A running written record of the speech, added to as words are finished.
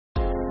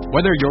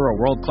Whether you're a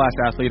world-class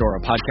athlete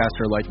or a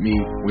podcaster like me,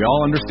 we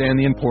all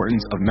understand the importance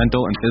of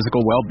mental and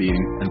physical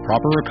well-being and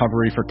proper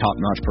recovery for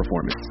top-notch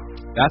performance.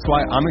 That's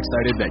why I'm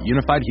excited that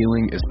Unified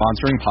Healing is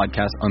sponsoring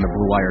podcasts on the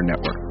Blue Wire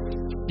Network.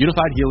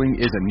 Unified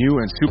Healing is a new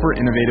and super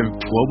innovative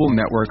global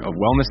network of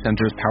wellness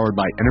centers powered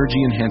by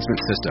Energy Enhancement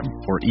System,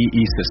 or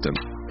EE System.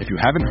 If you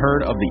haven't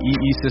heard of the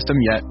EE System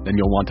yet, then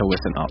you'll want to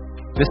listen up.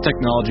 This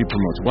technology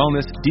promotes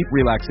wellness, deep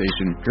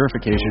relaxation,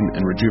 purification,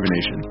 and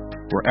rejuvenation.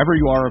 Wherever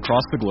you are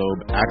across the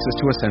globe, access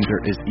to a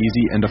center is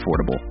easy and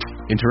affordable.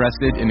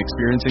 Interested in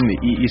experiencing the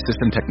EE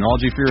System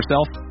technology for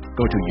yourself?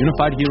 Go to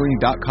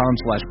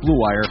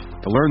unifiedhealing.com/bluewire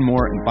to learn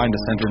more and find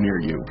a center near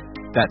you.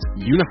 That's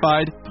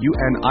unified,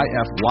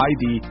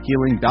 UNIFYD,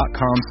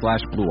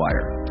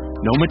 healing.com/bluewire.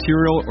 No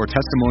material or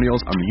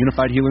testimonials on the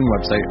Unified Healing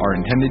website are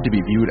intended to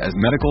be viewed as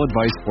medical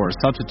advice or a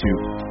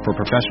substitute for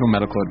professional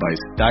medical advice,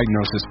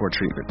 diagnosis, or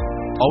treatment.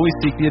 Always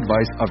seek the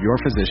advice of your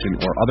physician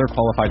or other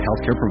qualified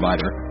healthcare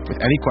provider with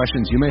any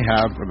questions you may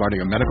have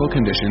regarding a medical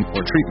condition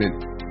or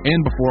treatment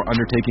and before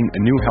undertaking a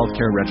new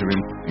healthcare regimen,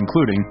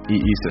 including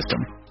EE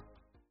System.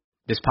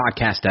 This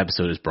podcast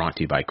episode is brought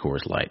to you by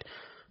Coors Light.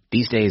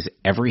 These days,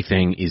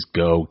 everything is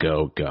go,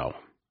 go, go.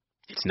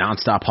 It's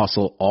nonstop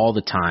hustle all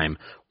the time.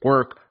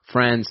 Work,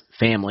 friends,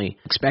 family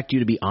expect you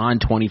to be on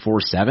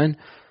 24/7.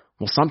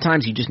 Well,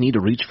 sometimes you just need to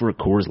reach for a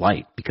Coors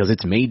Light because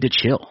it's made to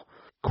chill.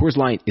 Coors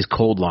Light is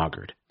cold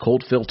lagered,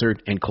 cold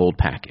filtered, and cold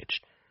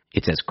packaged.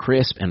 It's as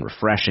crisp and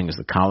refreshing as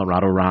the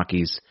Colorado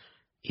Rockies.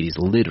 It is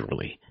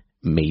literally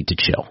made to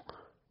chill.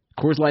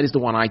 Coors Light is the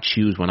one I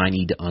choose when I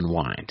need to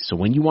unwind. So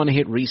when you want to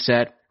hit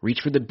reset,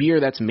 reach for the beer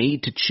that's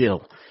made to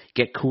chill.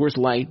 Get Coors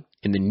Light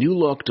in the new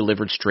look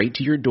delivered straight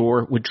to your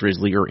door with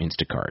Drizzly or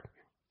Instacart.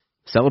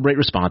 Celebrate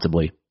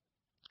responsibly.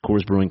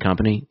 Coors Brewing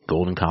Company,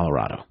 Golden,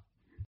 Colorado.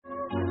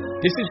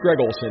 This is Greg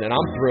Olson, and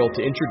I'm thrilled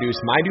to introduce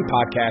my new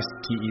podcast,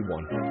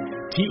 TE1.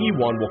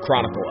 TE1 will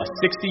chronicle a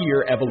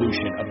 60-year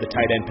evolution of the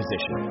tight end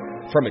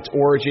position, from its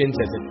origins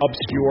as an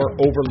obscure,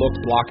 overlooked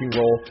blocking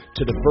role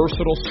to the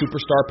versatile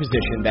superstar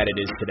position that it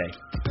is today.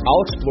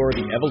 I'll explore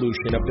the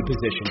evolution of the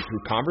position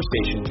through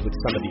conversations with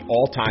some of the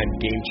all-time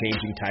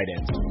game-changing tight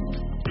ends.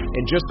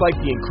 And just like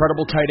the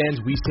incredible tight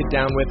ends we sit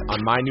down with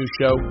on my new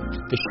show,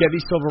 the Chevy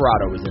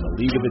Silverado is in a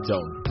league of its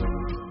own.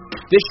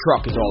 This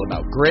truck is all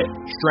about grit,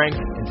 strength,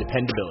 and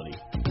dependability.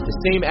 The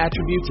same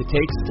attributes it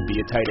takes to be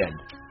a tight end.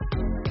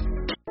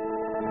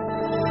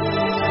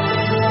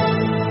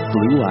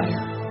 Blue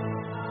Wire.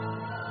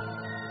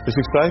 It's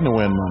exciting to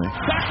win money.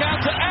 Back out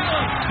to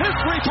Allen. His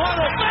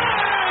three-pointer.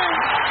 Bang!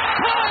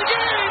 Tie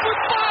game with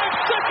 5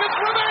 seconds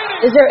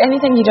remaining. Is there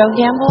anything you don't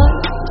gamble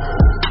on?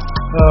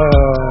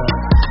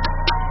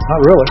 Not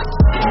really.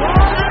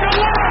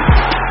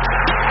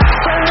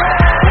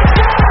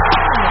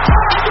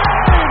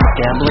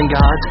 Gambling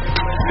gods?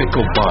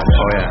 Fickle bunch.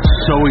 Oh, yeah.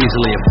 So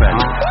easily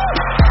offended.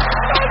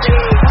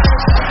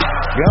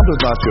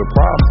 Gambling's not your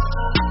problem.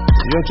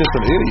 You're just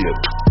an idiot.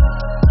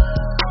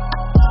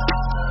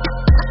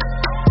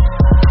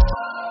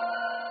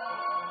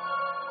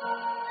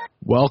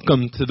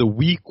 Welcome to the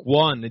Week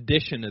 1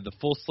 edition of the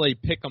Full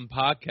Slate Pick'em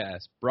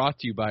Podcast, brought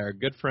to you by our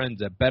good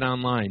friends at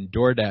BetOnline,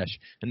 DoorDash,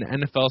 and the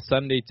NFL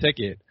Sunday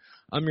Ticket.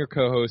 I'm your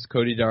co-host,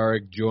 Cody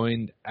Darwick,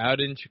 joined out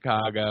in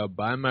Chicago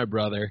by my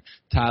brother,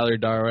 Tyler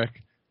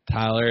Darwick.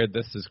 Tyler,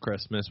 this is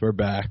Christmas. We're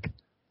back.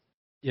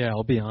 Yeah,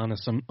 I'll be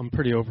honest. I'm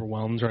pretty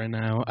overwhelmed right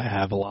now. I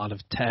have a lot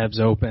of tabs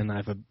open. I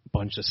have a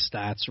bunch of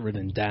stats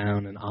written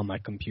down and on my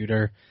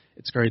computer.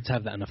 It's great to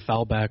have the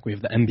NFL back. We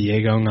have the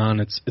NBA going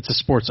on. It's a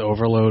sports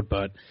overload,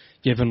 but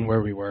given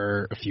where we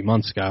were a few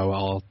months ago,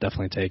 I'll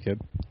definitely take it.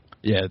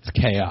 Yeah, it's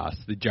chaos.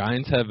 The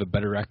Giants have a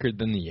better record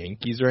than the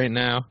Yankees right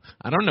now.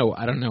 I don't know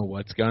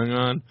what's going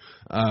on,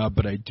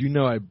 but I do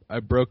know I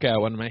broke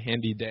out one of my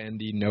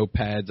handy-dandy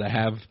notepads. I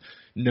have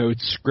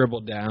notes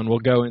scribbled down. We'll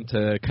go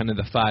into kind of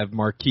the 5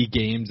 marquee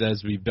games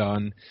as we've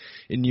done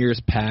in years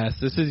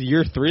past. This is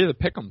year 3 of the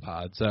Pick'em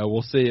Pod, so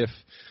we'll see if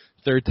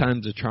third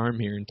time's a charm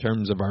here in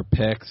terms of our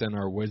picks and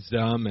our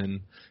wisdom,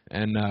 and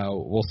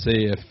we'll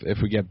see if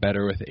we get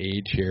better with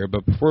age here.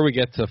 But before we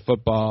get to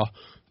football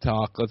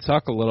talk, let's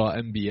talk a little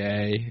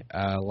NBA.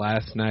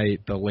 Last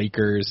night, the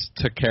Lakers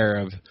took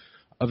care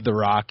of the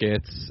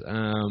Rockets.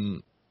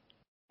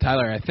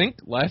 Tyler, I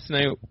think last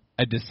night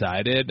I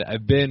decided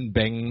I've been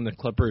banging the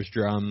Clippers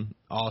drum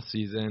all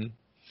season,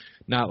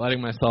 not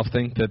letting myself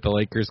think that the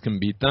Lakers can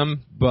beat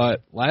them.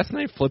 But last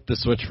night flipped the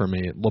switch for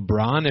me.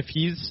 LeBron, if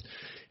he's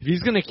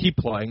going to keep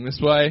playing this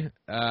way,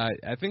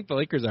 I think the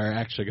Lakers are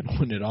actually going to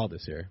win it all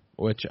this year,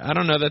 which I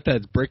don't know that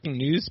that's breaking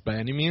news by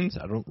any means.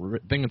 I don't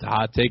think it's a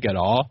hot take at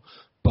all,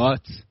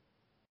 but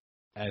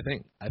I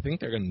think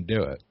they're going to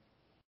do it.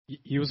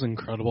 He was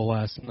incredible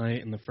last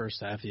night. In the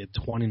first half, he had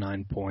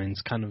 29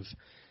 points, kind of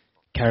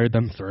carried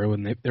them through,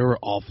 and they were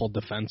awful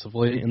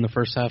defensively in the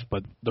first half.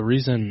 But the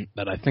reason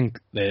that I think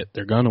that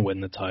they're going to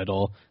win the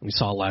title, and we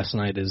saw last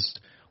night, is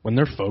when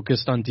they're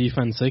focused on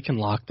defense, they can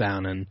lock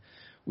down. And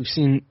we've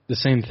seen the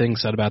same thing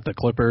said about the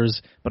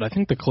Clippers, but I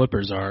think the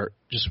Clippers are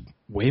just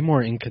way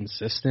more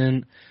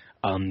inconsistent.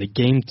 The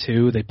game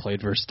 2 they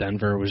played versus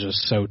Denver was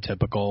just so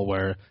typical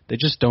where they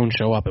just don't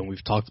show up, and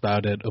we've talked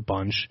about it a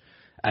bunch.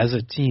 As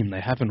a team,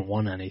 they haven't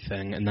won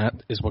anything, and that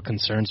is what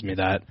concerns me,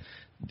 that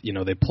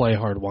they play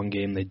hard one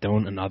game, they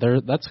don't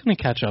another. That's going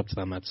to catch up to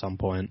them at some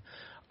point.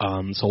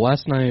 So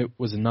last night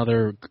was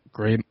another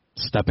great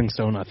stepping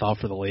stone, I thought,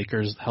 for the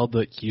Lakers. Held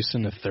the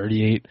Houston to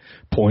 38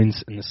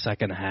 points in the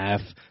second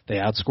half. They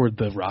outscored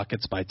the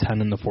Rockets by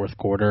 10 in the fourth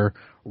quarter.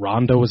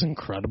 Rondo was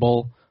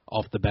incredible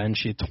off the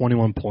bench. He had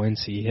 21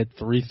 points. He hit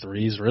 3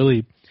 threes,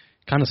 really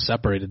kind of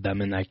separated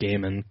them in that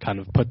game and kind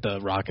of put the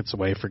Rockets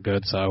away for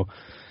good. So,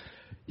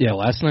 yeah,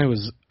 last night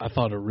was, I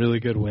thought, a really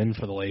good win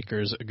for the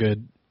Lakers, a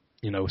good,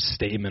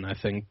 statement, I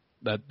think,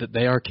 that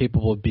they are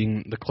capable of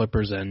being the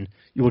Clippers. And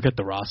you look at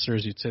the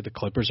rosters, you'd say the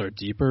Clippers are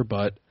deeper,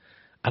 but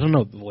I don't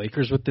know, the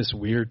Lakers with this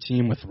weird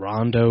team with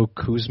Rondo,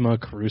 Kuzma,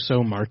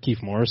 Caruso,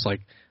 Markieff Morris, I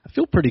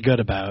feel pretty good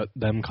about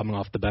them coming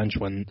off the bench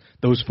when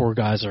those 4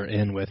 guys are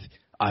in with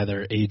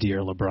either AD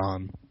or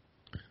LeBron.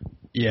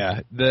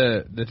 Yeah,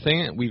 the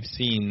thing that we've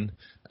seen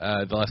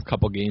the last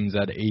couple games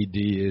at AD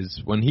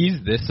is when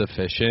he's this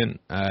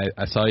efficient,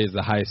 I saw he has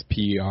the highest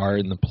PER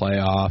in the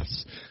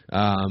playoffs,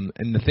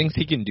 and the things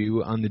he can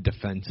do on the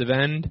defensive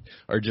end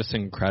are just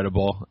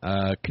incredible.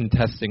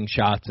 Contesting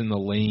shots in the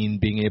lane,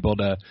 being able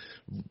to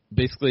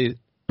basically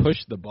push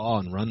the ball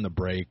and run the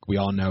break. We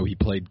all know he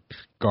played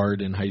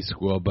guard in high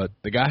school, but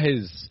the guy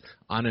is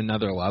on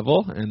another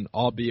level, and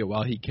albeit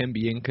while he can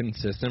be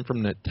inconsistent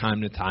from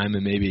time to time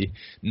and maybe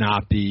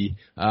not be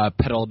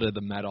pedal to the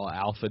metal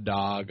alpha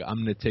dog,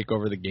 I'm going to take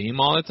over the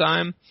game all the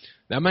time,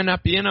 that might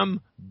not be in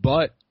him.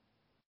 But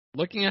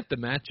looking at the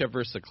matchup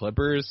versus the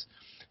Clippers,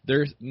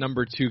 their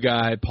number 2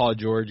 guy, Paul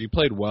George, he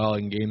played well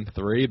in game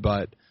 3,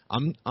 but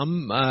I'm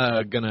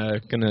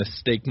gonna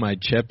stake my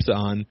chips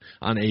on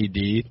AD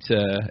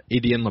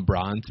and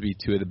LeBron to be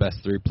 2 of the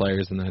best 3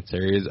 players in that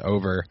series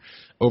over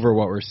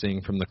what we're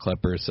seeing from the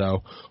Clippers.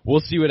 So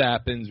we'll see what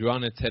happens. We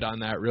want to hit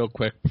on that real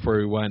quick before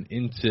we went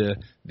into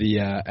the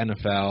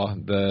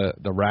NFL. The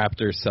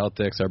Raptors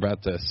Celtics are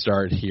about to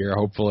start here.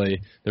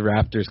 Hopefully the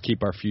Raptors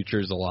keep our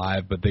futures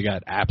alive, but they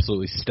got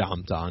absolutely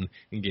stomped on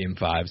in Game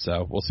 5.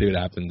 So we'll see what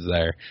happens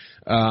there.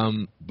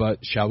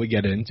 But shall we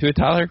get into it,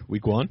 Tyler?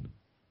 Week 1.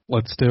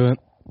 Let's do it.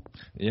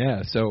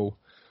 Yeah, so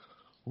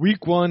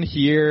week 1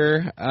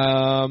 here,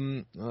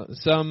 some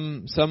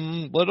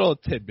little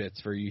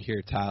tidbits for you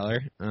here,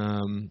 Tyler.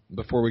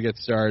 Before we get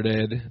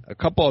started, a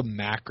couple of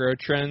macro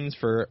trends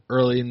for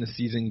early in the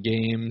season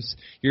games.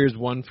 Here's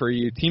one for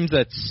you. Teams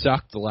that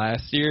sucked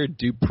last year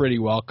do pretty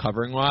well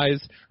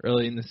covering-wise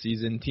early in the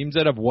season. Teams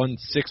that have won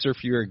 6 or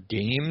fewer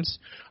games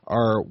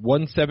are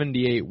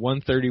 178,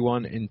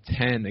 131, and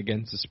 10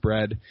 against the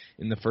spread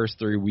in the first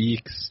 3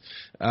 weeks.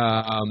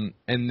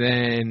 And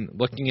then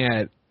looking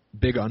at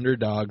big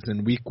underdogs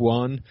in week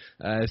 1,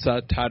 I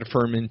saw Todd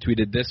Furman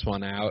tweeted this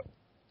one out.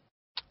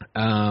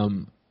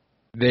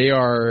 They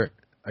are,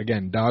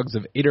 again, dogs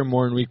of 8 or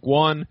more in week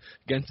 1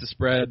 against the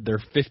spread.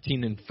 They're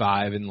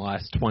 15-5 in the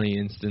last 20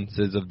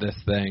 instances of this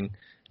thing.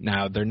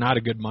 Now, they're not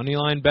a good money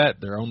line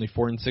bet. They're only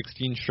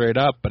 4-16 straight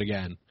up, but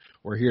again,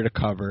 we're here to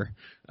cover.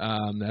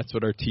 That's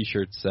what our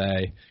T-shirts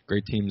say.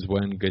 Great teams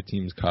win, good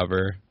teams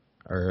cover,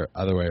 or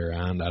other way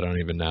around. I don't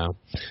even know.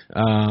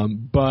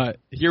 But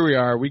here we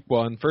are, week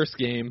 1, first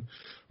game.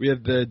 We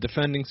have the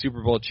defending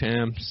Super Bowl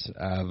champs,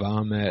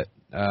 Vomit,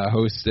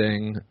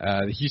 hosting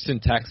the Houston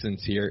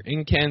Texans here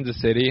in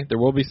Kansas City. There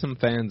will be some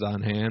fans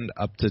on hand,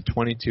 up to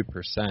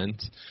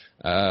 22%.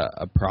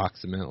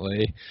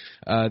 Approximately.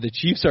 The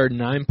Chiefs are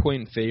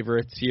 9-point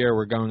favorites here.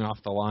 We're going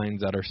off the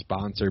lines that are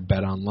sponsored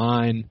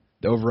BetOnline.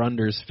 The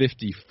over-under is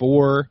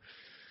 54.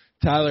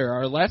 Tyler,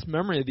 our last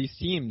memory of these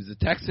teams, the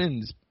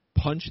Texans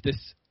punched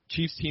this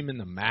Chiefs team in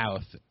the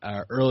mouth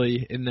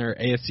early in their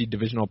AFC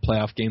divisional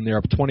playoff game. They're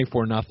up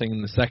 24-0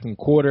 in the second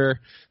quarter.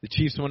 The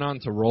Chiefs went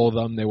on to roll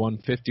them. They won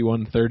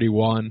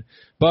 51-31.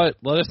 But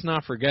let us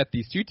not forget,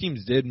 these 2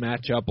 teams did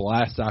match up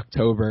last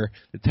October.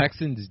 The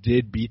Texans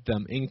did beat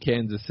them in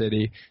Kansas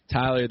City.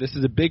 Tyler, this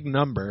is a big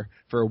number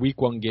for a week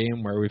 1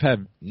 game where we've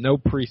had no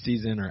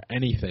preseason or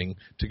anything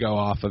to go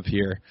off of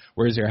here.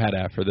 Where's your head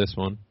at for this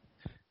one?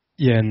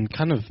 Yeah, and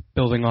kind of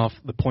building off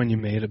the point you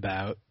made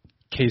about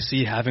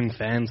KC having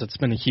fans, that's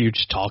been a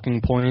huge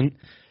talking point.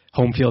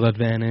 Home field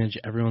advantage,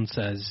 everyone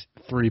says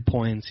 3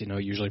 points,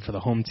 usually for the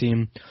home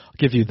team. I'll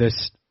give you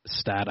this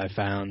stat I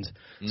found.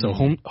 So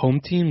home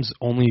teams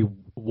only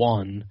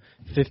won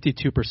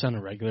 52%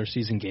 of regular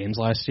season games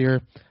last year.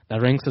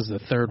 That ranks as the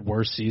 3rd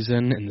worst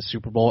season in the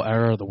Super Bowl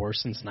era, the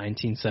worst since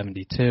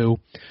 1972.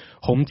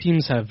 Home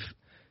teams have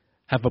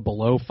a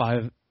below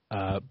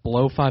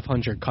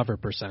 500 cover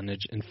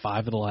percentage in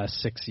 5 of the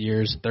last 6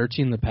 years,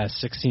 13 in the past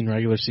 16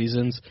 regular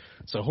seasons.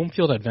 So home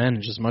field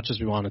advantage, as much as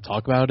we want to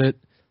talk about it,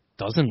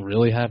 doesn't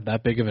really have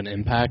that big of an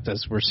impact,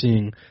 as we're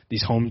seeing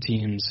these home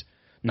teams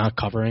not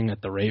covering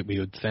at the rate we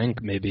would think.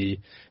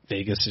 Maybe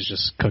Vegas is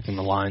just cooking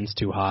the lines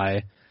too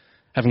high.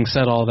 Having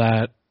said all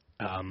that,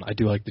 I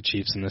do like the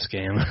Chiefs in this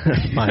game,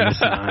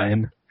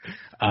 -9.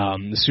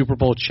 The Super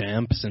Bowl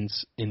champ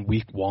in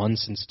week 1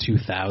 since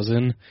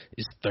 2000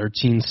 is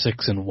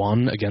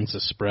 13-6-1 against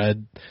the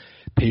spread.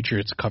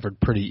 Patriots covered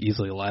pretty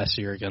easily last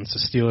year against the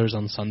Steelers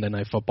on Sunday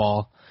Night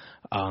Football.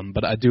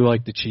 But I do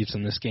like the Chiefs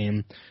in this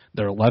game.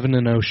 They're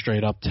 11-0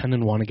 straight up,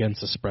 10-1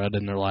 against the spread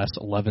in their last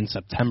 11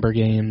 September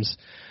games.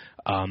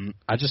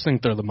 I just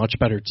think they're the much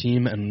better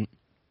team, and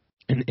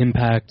an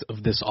impact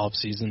of this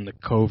offseason, the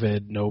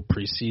COVID, no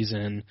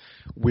preseason,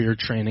 weird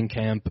training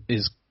camp,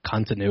 is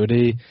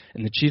continuity,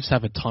 and the Chiefs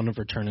have a ton of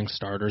returning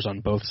starters on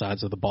both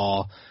sides of the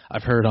ball.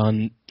 I've heard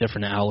on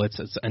different outlets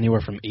it's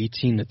anywhere from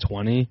 18 to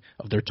 20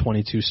 of their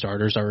 22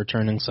 starters are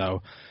returning,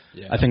 so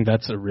yeah. I think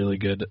that's a really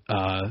good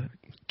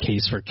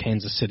case for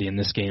Kansas City in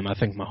this game. I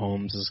think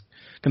Mahomes is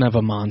going to have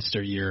a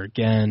monster year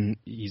again.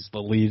 He's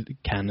the lead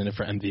candidate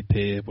for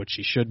MVP, which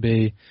he should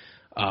be.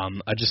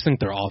 I just think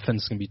their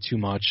offense is going to be too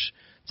much.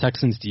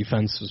 Texans'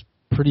 defense was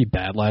pretty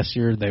bad last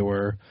year. They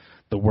were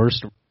the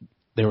worst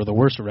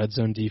red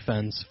zone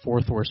defense,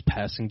 4th worst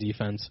passing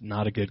defense.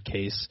 Not a good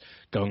case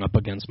going up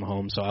against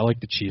Mahomes. So I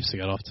like the Chiefs to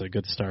get off to a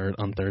good start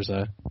on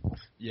Thursday.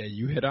 Yeah,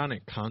 you hit on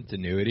it,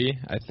 continuity.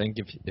 I think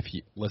if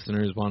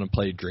listeners want to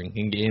play a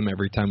drinking game,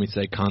 every time we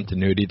say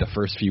continuity the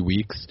first few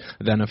weeks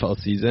of the NFL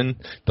season,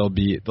 they'll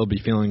be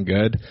feeling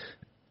good.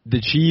 The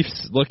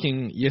Chiefs,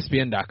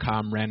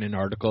 ESPN.com ran an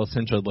article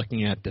essentially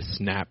looking at the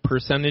snap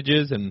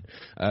percentages and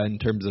in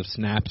terms of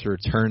snaps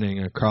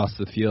returning across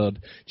the field.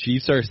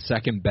 Chiefs are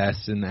second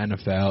best in the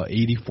NFL.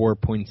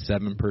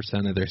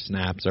 84.7% of their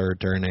snaps are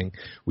returning.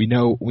 We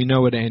know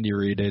what Andy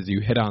Reid is. You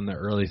hit on the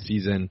early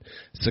season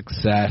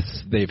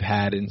success they've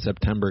had in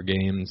September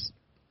games.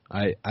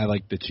 I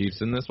like the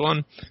Chiefs in this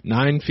one.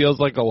 9 feels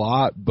like a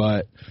lot,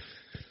 but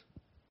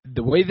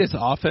the way this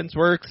offense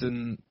works,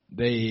 and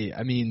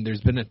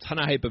there's been a ton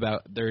of hype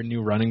about their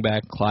new running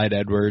back, Clyde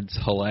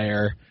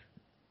Edwards-Helaire.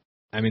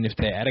 If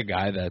they add a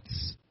guy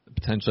that's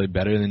potentially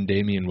better than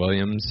Damian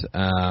Williams,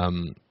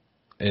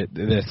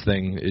 this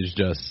thing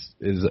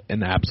is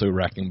an absolute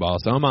wrecking ball.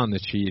 So I'm on the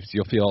Chiefs.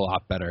 You'll feel a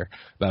lot better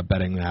about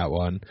betting that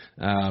one.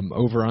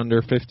 Over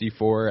under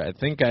 54. I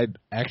think I'd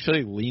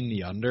actually lean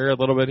the under a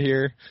little bit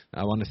here.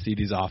 I want to see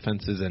these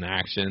offenses in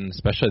action,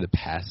 especially the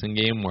passing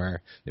game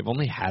where they've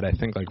only had, I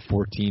think, like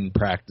 14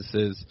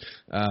 practices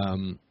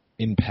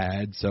in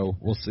pads. So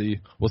we'll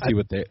see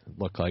what they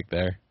look like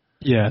there.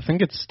 Yeah, I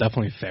think it's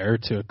definitely fair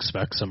to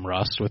expect some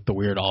rust with the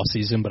weird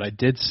off-season, but I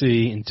did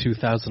see in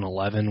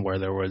 2011 where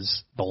there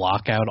was the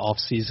lockout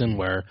off-season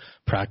where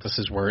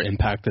practices were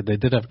impacted. They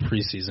did have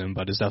preseason,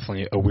 but it's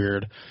definitely a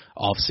weird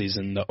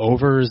off-season. The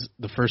overs,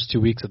 the first 2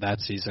 weeks of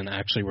that season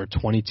actually were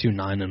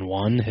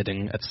 22-9-1,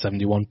 hitting at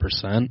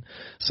 71%,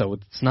 so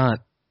it's not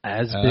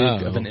as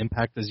big of an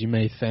impact as you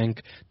may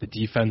think. The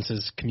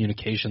defense's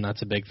communication,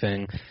 that's a big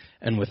thing.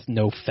 And with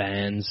no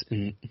fans,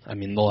 and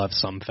they'll have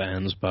some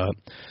fans, but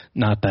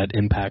not that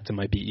impact. It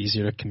might be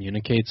easier to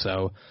communicate.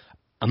 So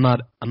I'm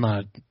not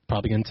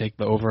probably going to take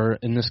the over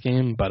in this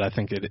game, but I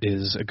think it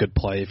is a good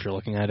play if you're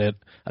looking at it.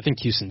 I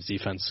think Houston's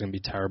defense is going to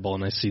be terrible,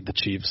 and I see the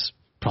Chiefs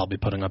probably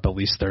putting up at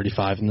least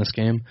 35 in this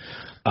game.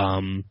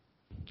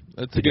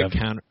 That's a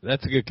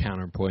good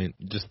counterpoint.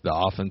 Just the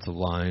offensive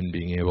line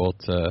being able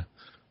to,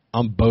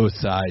 on both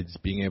sides,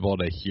 being able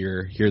to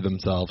hear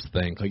themselves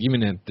think. Like,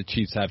 even if the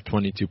Chiefs have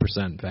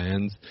 22%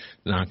 fans,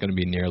 they're not going to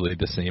be nearly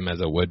the same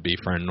as it would be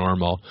for a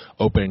normal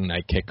opening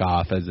night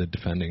kickoff as a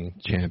defending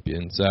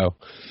champion. So,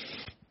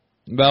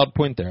 valid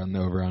point there on the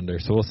over-under.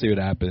 So we'll see what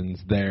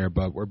happens there,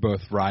 but we're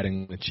both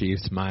riding the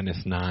Chiefs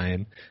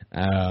 -9.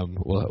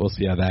 We'll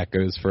see how that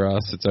goes for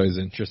us. It's always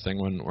interesting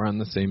when we're on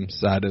the same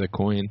side of the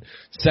coin.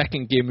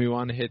 Second game we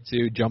want to hit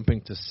to, jumping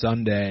to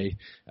Sunday,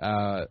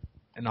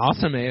 an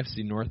awesome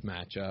AFC North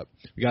matchup.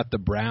 We got the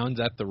Browns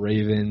at the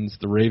Ravens.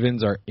 The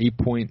Ravens are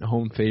 8-point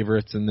home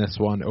favorites in this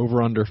one,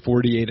 over under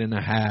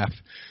 48.5.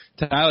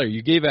 Tyler,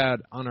 you gave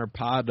out on our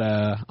pod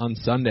on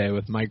Sunday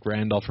with Mike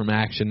Randall from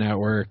Action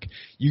Network.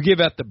 You gave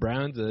out the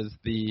Browns as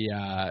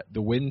the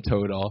win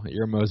total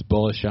you're most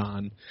bullish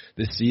on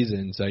this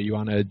season. So you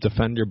want to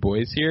defend your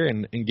boys here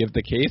and give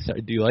the case?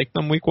 Do you like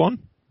them week 1?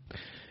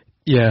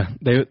 Yeah,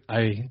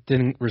 I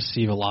didn't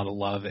receive a lot of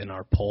love in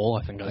our poll.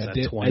 I think I was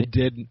at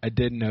 20. I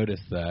did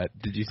notice that.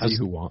 Did you see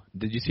who won?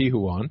 Did you see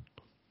who won?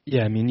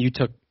 Yeah, you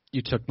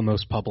took the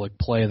most public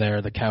play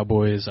there. The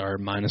Cowboys are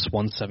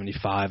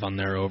 -175 on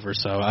their over,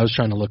 so I was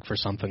trying to look for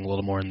something a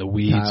little more in the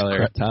weeds.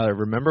 Tyler,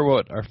 remember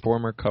what our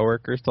former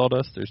coworkers told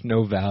us? There's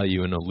no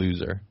value in a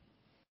loser.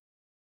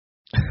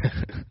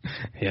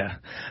 Yeah.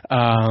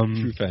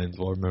 True fans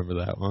will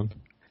remember that one.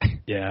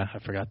 Yeah, I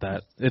forgot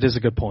that. It is a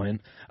good point.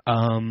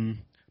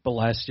 But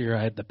last year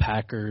I had the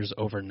Packers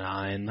over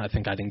 9. I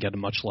think I didn't get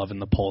much love in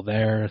the poll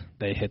there.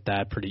 They hit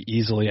that pretty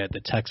easily. I had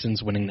the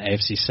Texans winning the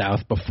AFC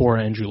South before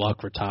Andrew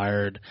Luck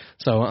retired.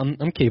 So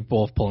I'm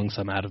capable of pulling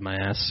some out of my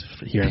ass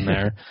here and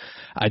there.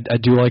 I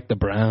do like the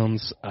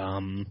Browns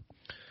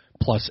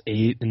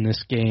 +8 in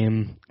this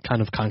game,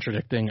 kind of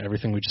contradicting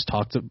everything we just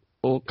talked about.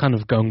 Well, kind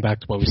of going back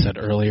to what we said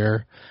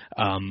earlier.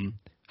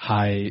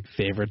 High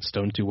favorites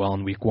don't do well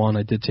in week 1.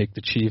 I did take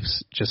the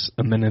Chiefs just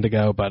a minute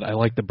ago, but I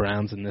like the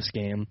Browns in this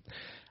game.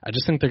 I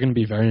just think they're going to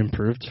be very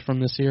improved from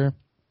this year.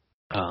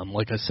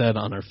 Like I said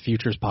on our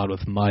Futures pod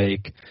with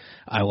Mike,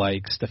 I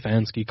like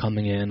Stefanski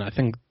coming in. I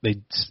think they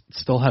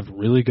still have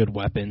really good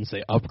weapons.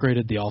 They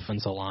upgraded the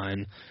offensive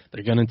line.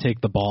 They're going to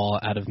take the ball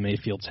out of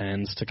Mayfield's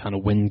hands to kind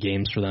of win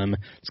games for them.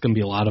 It's going to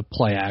be a lot of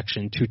play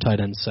action, 2 tight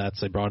end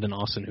sets. They brought in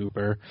Austin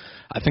Hooper.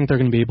 I think they're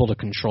going to be able to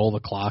control the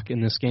clock in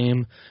this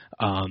game.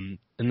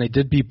 And they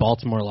did beat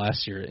Baltimore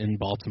last year in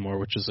Baltimore,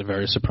 which is a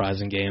very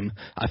surprising game.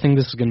 I think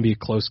this is going to be a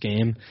close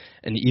game.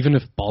 And even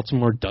if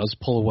Baltimore does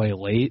pull away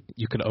late,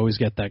 you could always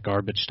get that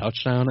garbage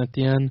touchdown at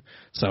the end.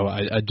 So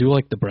I do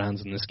like the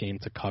Browns in this game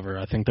to cover.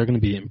 I think they're going to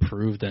be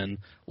improved. And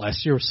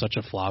last year was such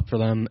a flop for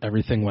them.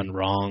 Everything went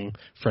wrong.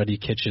 Freddie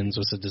Kitchens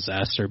was a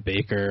disaster.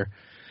 Baker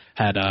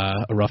had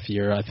a rough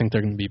year. I think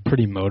they're going to be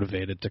pretty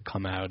motivated to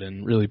come out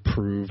and really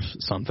prove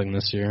something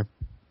this year.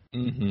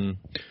 Mm-hmm.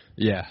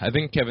 Yeah, I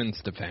think Kevin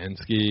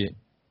Stefanski,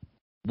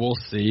 we'll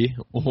see.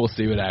 We'll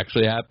see what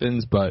actually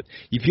happens, but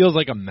he feels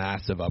like a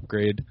massive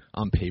upgrade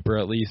on paper,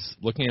 at least.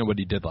 Looking at what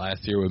he did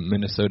last year with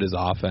Minnesota's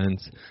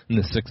offense and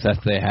the success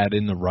they had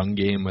in the run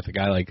game with a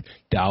guy like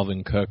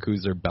Dalvin Cook,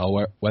 who's their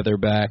bellwether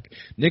back.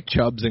 Nick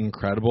Chubb's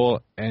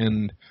incredible,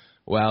 and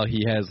while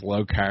he has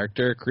low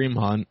character, Kareem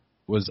Hunt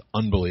was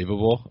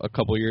unbelievable a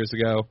couple years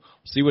ago.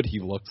 See what he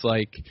looks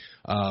like.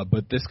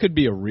 But this could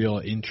be a real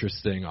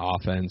interesting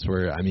offense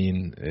where,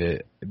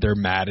 their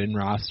Madden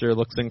roster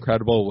looks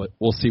incredible.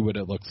 We'll see what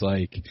it looks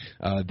like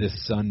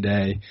this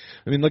Sunday.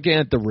 Looking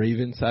at the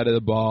Ravens side of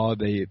the ball,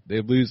 they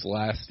lose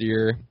last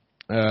year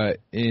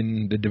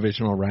in the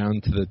divisional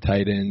round to the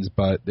Titans,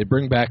 but they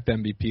bring back the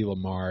MVP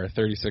Lamar,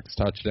 36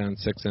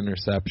 touchdowns, 6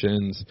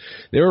 interceptions.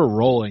 They were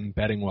rolling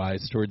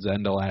betting-wise towards the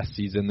end of last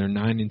season. They're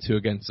 9-2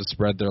 against the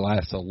spread their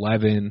last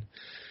 11.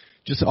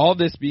 Just all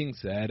this being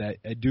said,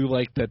 I do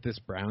like that this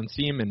Browns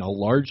team, in a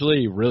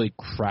largely really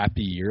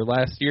crappy year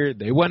last year,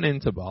 they went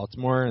into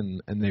Baltimore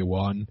and they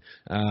won.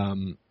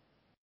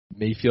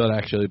 Mayfield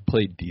actually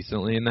played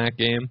decently in that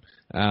game.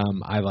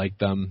 I like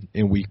them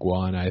in week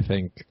 1. I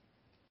think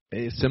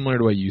similar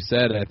to what you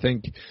said, I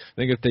think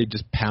if they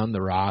just pound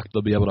the rock,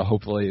 they'll be able to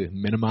hopefully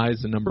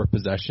minimize the number of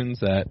possessions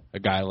that a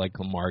guy like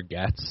Lamar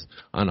gets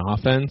on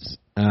offense.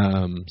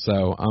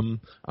 So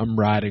I'm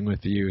riding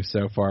with you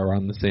so far. We're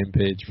on the same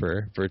page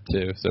for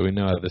 2, so we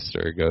know how this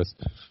story goes.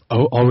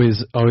 Oh,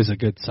 always a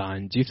good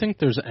sign. Do you think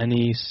there's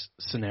any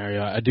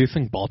scenario? I do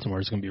think Baltimore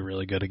is going to be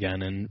really good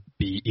again and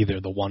be either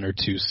the 1 or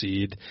 2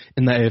 seed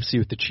in the AFC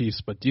with the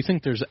Chiefs. But do you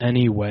think there's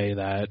any way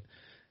that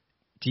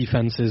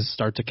defenses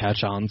start to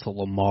catch on to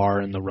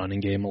Lamar in the running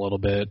game a little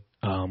bit?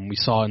 We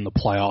saw in the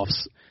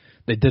playoffs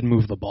they did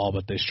move the ball,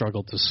 but they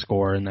struggled to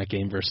score in that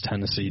game versus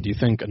Tennessee. Do you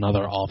think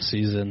another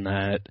offseason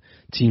that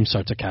teams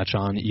start to catch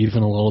on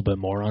even a little bit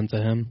more onto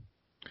him?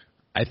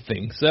 I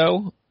think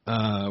so.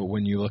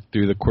 When you look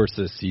through the course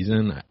of the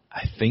season,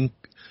 I think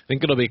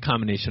it'll be a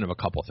combination of a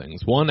couple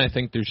things. One, I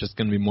think there's just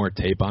going to be more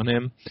tape on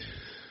him.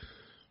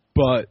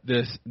 But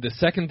the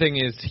second thing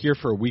is, here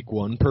for week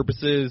 1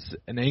 purposes,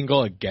 an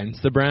angle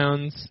against the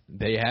Browns.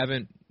 They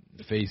haven't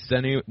faced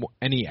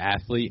any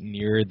athlete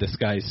near this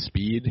guy's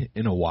speed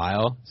in a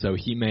while, so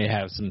he may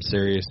have some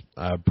serious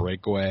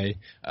breakaway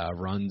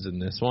runs in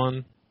this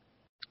one.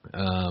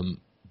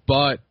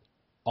 But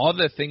all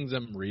the things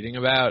I'm reading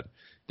about,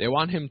 they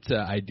want him to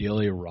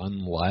ideally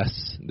run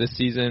less this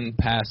season,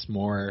 pass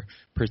more,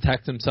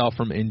 protect himself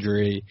from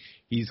injury.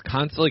 He's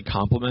constantly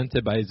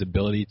complimented by his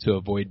ability to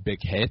avoid big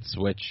hits,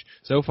 which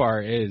so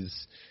far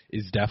is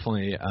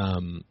definitely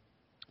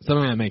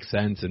something that makes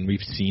sense, and we've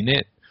seen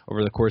it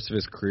over the course of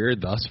his career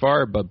thus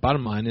far. But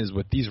bottom line is,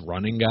 with these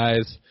running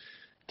guys,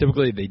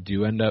 typically they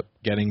do end up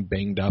getting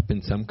banged up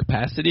in some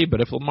capacity.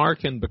 But if Lamar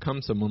can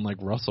become someone like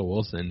Russell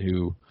Wilson,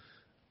 who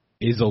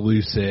is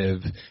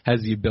elusive,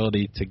 has the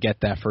ability to get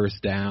that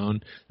first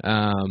down,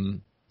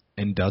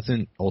 and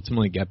doesn't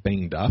ultimately get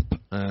banged up,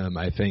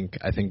 I think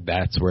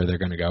that's where they're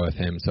going to go with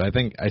him. So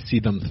I see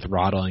them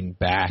throttling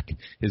back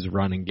his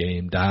running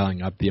game,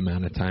 dialing up the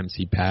amount of times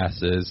he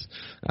passes,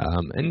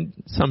 and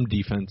some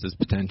defenses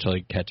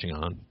potentially catching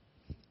on.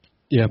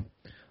 Yeah,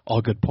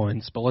 all good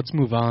points. But let's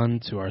move on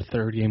to our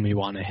third game we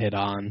want to hit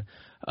on.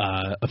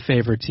 A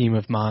favorite team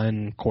of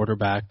mine,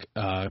 quarterback,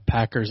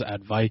 Packers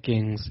at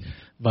Vikings.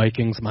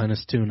 Vikings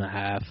minus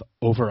 2.5,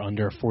 over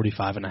under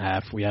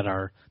 45.5. We had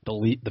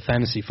the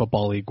fantasy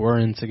football league we're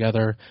in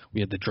together.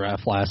 We had the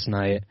draft last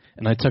night,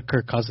 and I took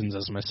Kirk Cousins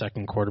as my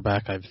second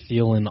quarterback. I have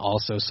Thielen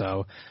also,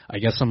 so I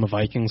guess I'm a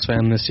Vikings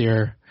fan this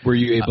year. Were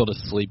you able to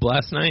sleep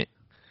last night?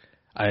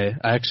 I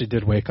actually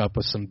did wake up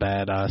with some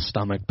bad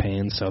stomach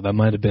pain, so that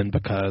might have been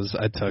because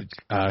I took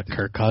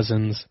Kirk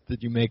Cousins.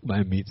 Did you make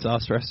my meat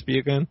sauce recipe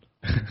again?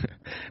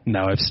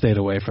 No, I've stayed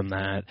away from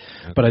that.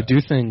 Okay. But I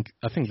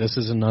think this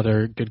is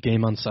another good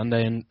game on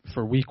Sunday. And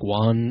for week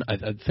 1,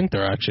 I think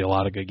there are actually a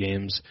lot of good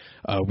games.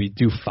 We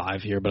do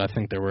 5 here, but I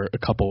think there were a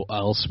couple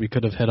else we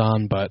could have hit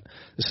on. But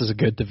this is a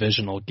good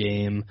divisional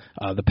game.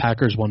 The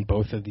Packers won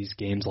both of these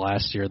games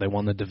last year. They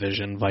won the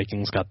division.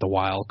 Vikings got the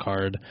wild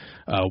card.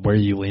 Where are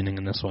you leaning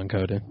in this one,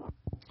 Cody?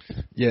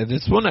 Yeah,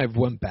 this one I've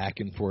went back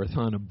and forth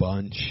on a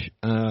bunch.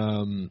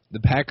 The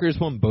Packers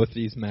won both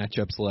these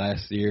matchups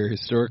last year.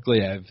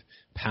 Historically, I've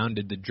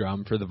pounded the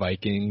drum for the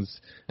Vikings,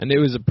 and it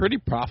was a pretty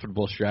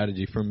profitable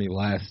strategy for me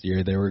last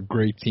year. They were a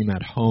great team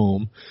at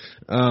home,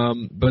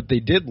 but they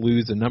did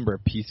lose a number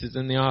of pieces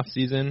in the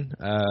offseason.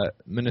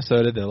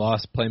 Minnesota, they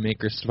lost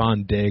playmaker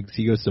Stephon Diggs.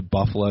 He goes to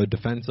Buffalo.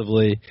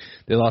 Defensively,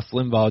 they lost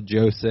Linval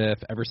Joseph,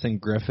 Everson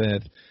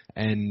Griffith,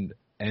 and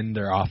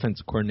their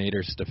offensive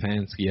coordinator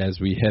Stefanski, as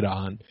we hit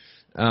on.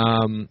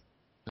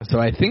 So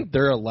I think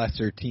they're a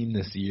lesser team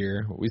this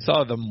year. We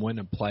saw them win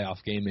a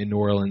playoff game in New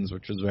Orleans,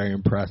 which was very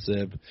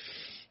impressive.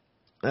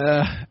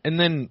 And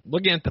then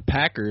looking at the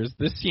Packers,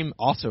 this team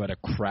also had a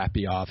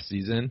crappy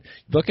offseason.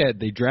 Look at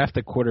they draft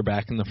a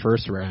quarterback in the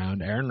first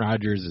round. Aaron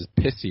Rodgers is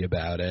pissy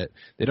about it.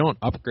 They don't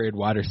upgrade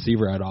wide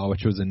receiver at all,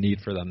 which was a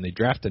need for them. They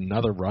draft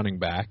another running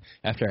back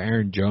after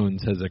Aaron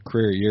Jones has a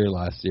career year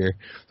last year.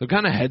 So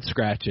kind of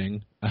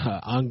head-scratching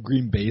on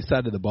Green Bay's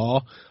side of the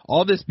ball.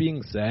 All this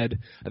being said,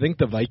 I think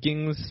the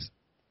Vikings,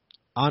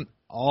 on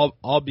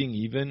all being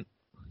even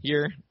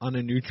here on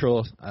a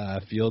neutral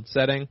field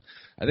setting,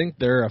 I think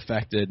they're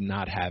affected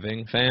not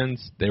having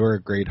fans. They were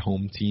a great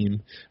home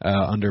team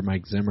under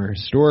Mike Zimmer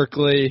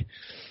historically.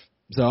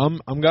 So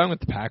I'm going with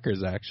the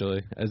Packers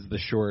actually as the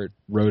short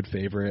road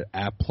favorite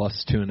at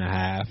plus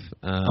 2.5.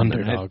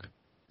 Underdog.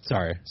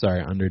 Sorry,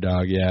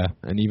 underdog, yeah.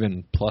 And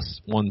even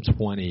plus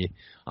 120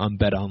 on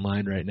Bet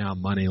Online right now,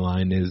 money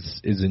line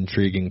is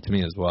intriguing to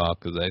me as well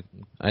because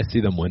I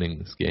see them winning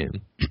this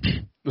game.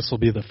 This will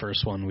be the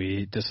first one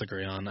we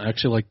disagree on. I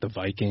actually like the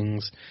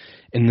Vikings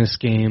in this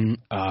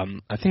game.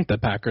 I think the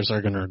Packers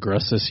are going to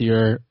regress this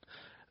year.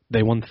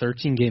 They won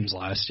 13 games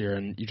last year,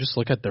 and you just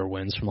look at their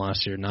wins from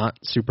last year, not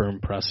super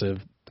impressive.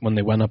 When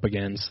they went up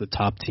against the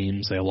top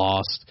teams, they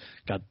lost,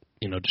 got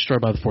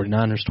destroyed by the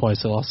 49ers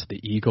twice. They lost to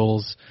the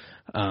Eagles.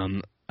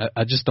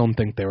 I just don't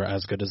think they were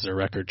as good as their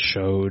record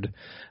showed.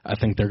 I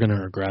think they're going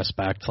to regress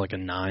back to like a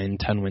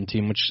 9-10 win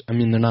team, which, I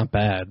mean, they're not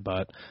bad,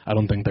 but I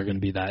don't think they're going to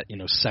be that,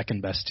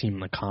 second best team in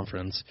the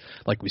conference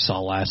like we saw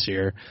last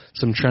year.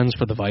 Some trends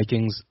for the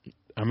Vikings.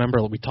 I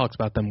remember we talked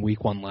about them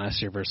week 1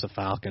 last year versus the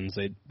Falcons.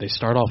 They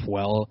start off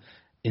well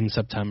in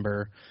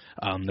September.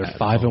 They're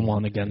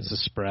 5-1 against the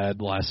spread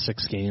the last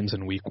 6 games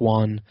in week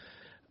 1.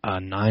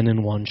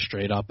 9-1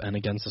 straight up and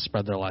against the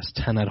spread their last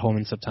 10 at home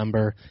in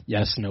September.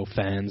 Yes, no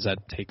fans.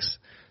 That takes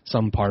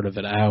some part of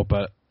it out,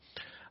 but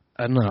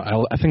I don't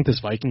know. I think this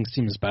Vikings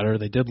team is better.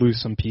 They did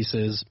lose some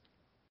pieces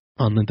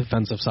on the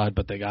defensive side,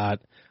 but they got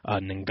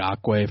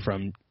Ngakoue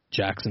from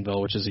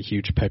Jacksonville, which is a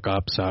huge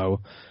pickup, so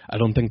I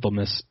don't think they'll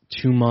miss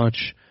too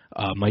much.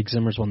 Mike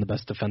Zimmer's one of the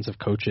best defensive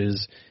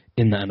coaches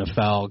in the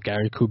NFL.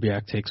 Gary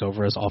Kubiak takes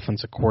over as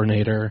offensive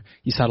coordinator.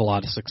 He's had a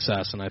lot of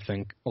success, and I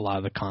think a lot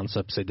of the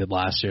concepts they did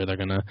last year they're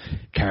going to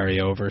carry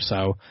over.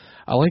 So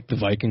I like the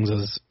Vikings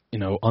as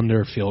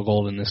under field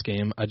goal in this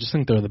game. I just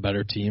think they're the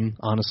better team,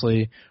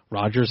 honestly.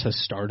 Rodgers has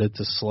started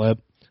to slip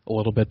a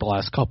little bit the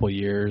last couple of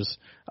years,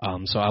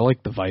 so I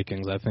like the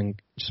Vikings. I think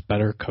just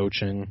better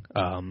coaching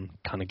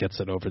kind of gets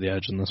it over the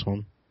edge in this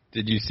one.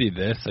 Did you see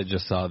this? I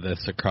just saw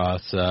this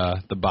across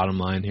the bottom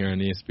line here on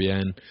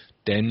ESPN.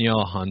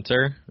 Danielle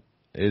Hunter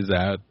is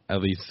out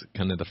at least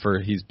kind of the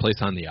first. He's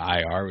placed on the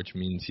IR, which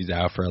means he's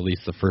out for at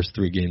least the first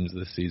 3 games of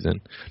the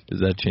season. Does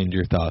that change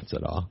your thoughts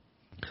at all?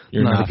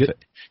 You're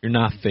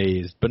not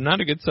phased, but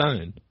not a good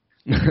sign.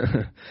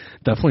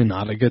 Definitely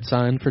not a good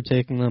sign for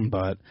taking them,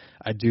 but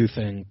I do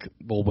think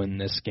we'll win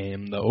this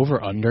game. The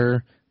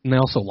over-under, and they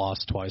also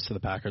lost twice to the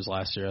Packers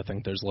last year. I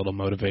think there's a little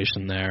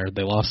motivation there.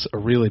 They lost a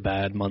really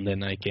bad Monday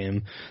night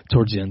game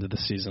towards the end of the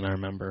season, I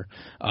remember.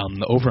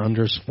 The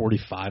over-under is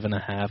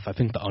 45.5. I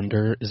think the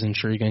under is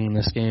intriguing in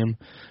this game.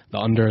 The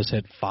under has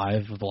hit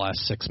 5 of the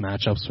last 6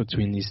 matchups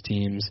between these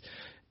teams.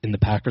 In the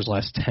Packers'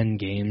 last 10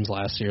 games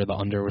last year, the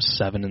under was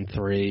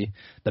 7-3.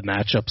 The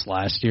matchups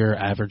last year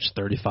averaged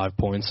 35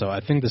 points, so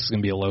I think this is going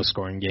to be a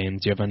low-scoring game.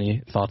 Do you have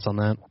any thoughts on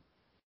that?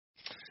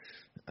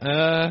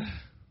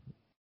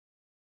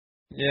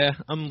 Yeah,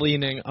 I'm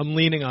leaning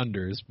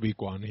unders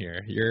week 1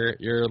 here.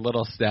 Your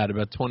little stat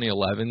about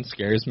 2011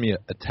 scares me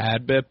a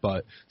tad bit,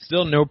 but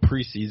still no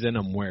preseason.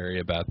 I'm wary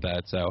about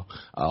that, so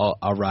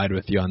I'll ride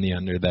with you on the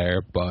under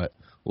there, but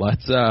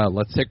let's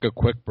take a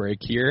quick break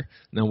here,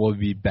 and then we'll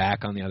be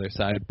back on the other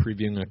side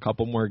previewing a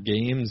couple more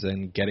games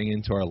and getting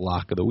into our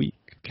lock of the week.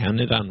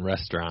 Counted on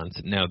restaurants.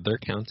 Now they're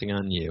counting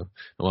on you. And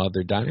while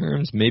their dining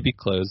rooms may be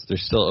closed, they're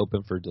still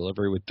open for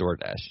delivery with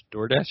DoorDash.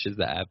 DoorDash is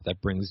the app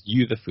that brings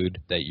you the food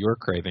that you're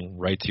craving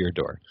right to your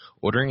door.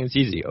 Ordering is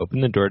easy.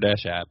 Open the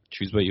DoorDash app,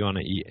 choose what you want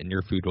to eat, and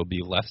your food will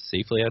be left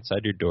safely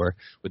outside your door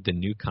with the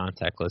new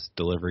contactless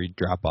delivery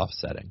drop-off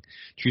setting.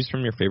 Choose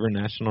from your favorite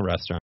national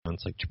restaurant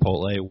like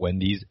Chipotle,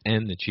 Wendy's,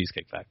 and the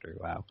Cheesecake Factory.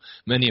 Wow.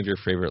 Many of your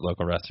favorite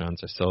local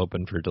restaurants are still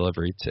open for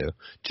delivery, too.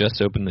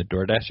 Just open the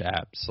DoorDash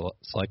app,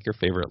 select your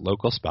favorite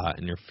local spot,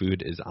 and your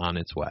food is on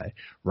its way.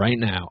 Right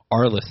now,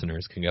 our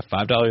listeners can get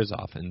 $5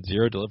 off and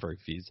 0 delivery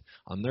fees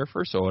on their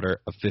first order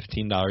of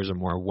 $15 or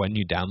more when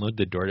you download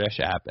the DoorDash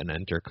app and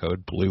enter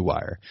code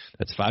BLUEWIRE.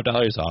 That's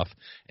 $5 off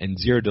and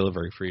 0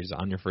 delivery fees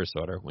on your first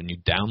order when you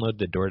download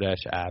the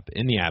DoorDash app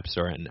in the App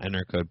Store and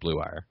enter code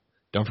BLUEWIRE.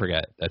 Don't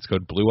forget, that's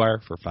code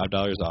BLUEWIRE for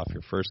 $5 off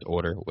your first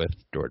order with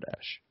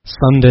DoorDash.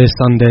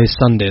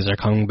 Sundays are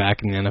coming back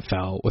in the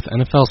NFL. With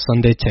NFL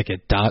Sunday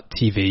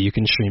Ticket.tv, you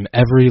can stream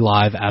every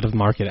live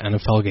out-of-market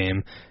NFL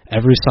game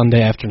every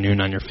Sunday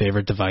afternoon on your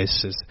favorite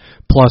devices.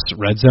 Plus,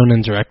 Red Zone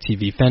and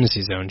DirecTV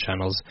Fantasy Zone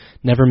channels.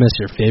 Never miss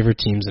your favorite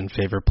teams and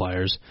favorite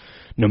players.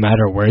 No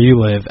matter where you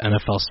live,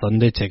 NFL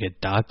Sunday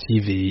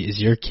Ticket.tv is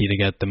your key to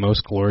get the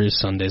most glorious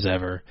Sundays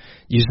ever.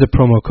 Use the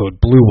promo code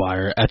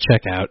BLUEWIRE at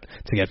checkout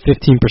to get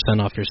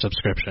 15% off your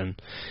subscription.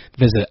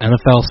 Visit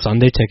NFL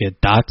Sunday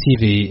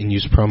Ticket.tv and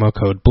use promo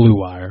code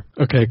BLUEWIRE.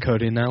 Okay,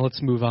 Cody, now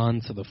let's move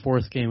on to the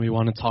fourth game we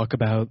want to talk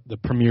about, the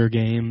premier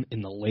game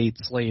in the late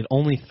slate.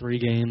 Only 3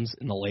 games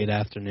in the late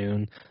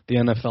afternoon. The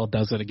NFL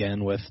does it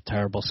again with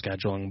terrible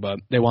scheduling, but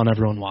they want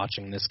everyone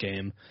watching this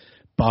game.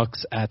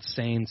 Bucks at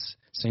Saints.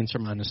 Saints are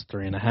minus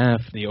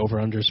 3.5. The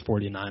over-under is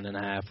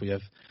 49.5. We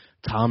have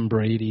Tom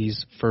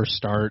Brady's first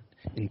start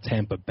in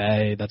Tampa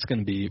Bay. That's going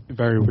to be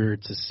very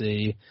weird to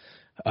see.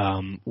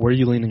 Where are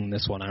you leaning in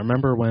this one? I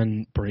remember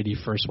when Brady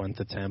first went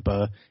to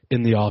Tampa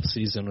in the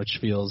offseason, which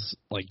feels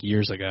like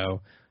years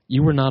ago.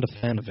 You were not a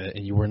fan of it,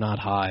 and you were not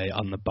high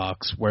on the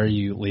Bucks. Where are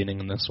you leaning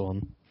in this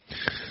one?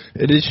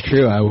 It is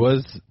true. I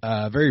was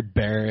very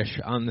bearish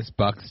on this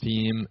Bucks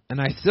team,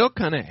 and I still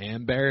kind of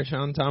am bearish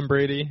on Tom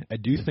Brady. I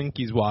do think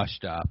he's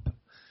washed up.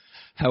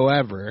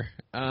 However,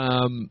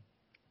 I'm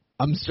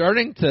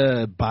starting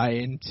to buy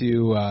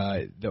into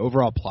the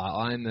overall plot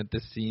line that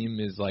this team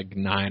is like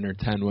 9 or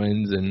 10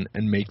 wins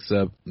and makes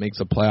a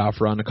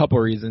playoff run. A couple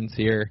of reasons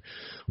here.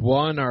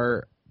 One,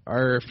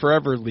 our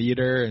forever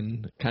leader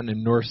and kind of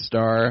North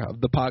Star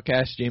of the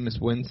podcast, Jameis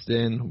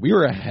Winston. We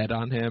were ahead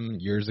on him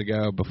years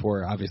ago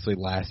before, obviously,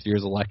 last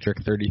year's electric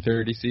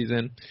 30-30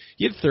 season.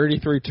 He had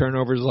 33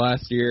 turnovers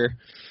last year.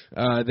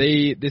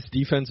 This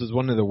defense was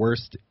one of the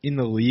worst in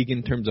the league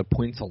in terms of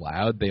points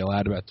allowed. They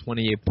allowed about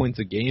 28 points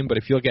a game, but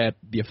if you look at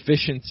the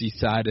efficiency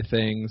side of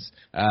things,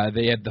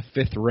 they had the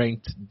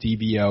 5th-ranked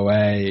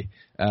DVOA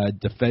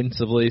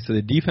defensively, so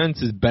the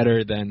defense is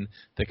better than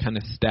the kind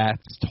of stats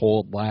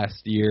told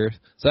last year.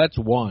 So that's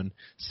one.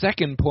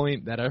 Second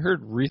point that I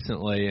heard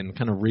recently and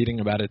kind of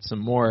reading about it some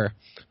more,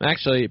 I'm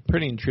actually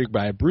pretty intrigued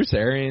by it. Bruce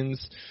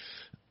Arians,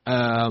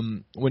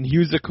 when he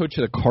was the coach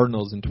of the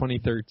Cardinals in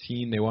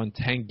 2013, they won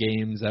 10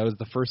 games. That was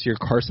the first year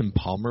Carson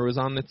Palmer was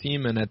on the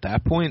team, and at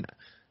that point,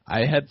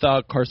 I had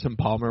thought Carson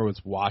Palmer was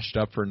washed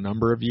up for a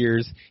number of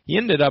years. He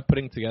ended up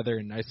putting together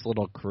a nice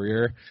little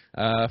career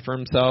for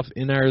himself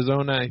in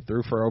Arizona. He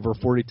threw for over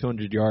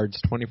 4,200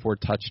 yards, 24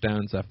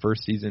 touchdowns that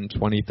first season,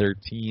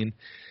 2013.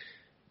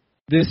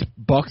 This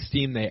Bucs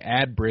team, they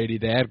add Brady,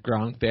 they add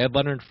Gronk, they add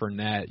Leonard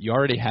Fournette. You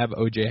already have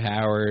O.J.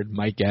 Howard,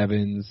 Mike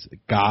Evans,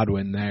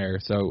 Godwin there.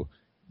 So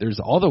there's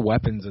all the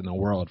weapons in the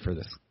world for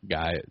this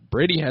guy.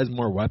 Brady has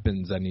more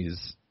weapons than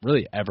he's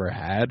really ever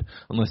had,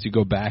 unless you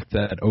go back to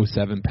that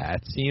 2007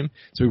 Pats team.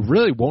 So he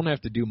really won't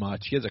have to do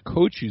much. He has a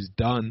coach who's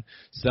done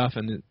stuff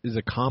and is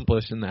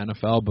accomplished in the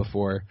NFL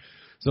before.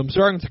 So I'm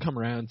starting to come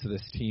around to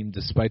this team,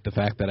 despite the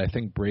fact that I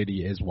think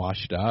Brady is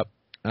washed up.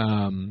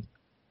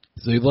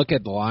 So you look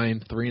at the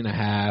line,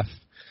 3.5.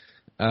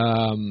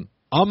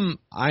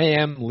 I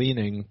am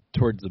leaning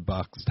towards the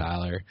Bucs,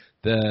 Tyler.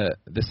 The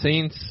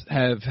Saints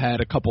have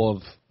had a couple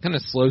of kind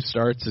of slow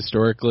starts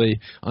historically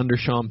under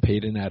Sean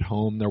Payton at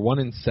home. They're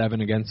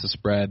 1-7 against the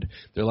spread.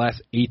 Their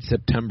last 8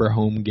 September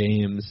home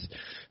games.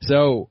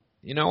 So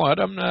you know what?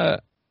 I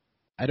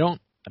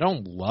don't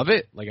love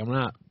it. Like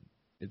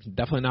It's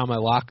definitely not my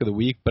lock of the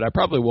week, but I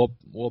probably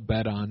will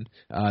bet on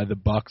the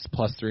Bucs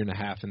plus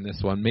 3.5 in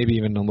this one. Maybe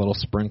even a little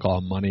sprinkle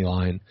on money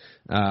line.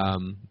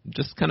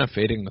 Just kind of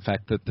fading the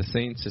fact that the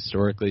Saints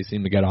historically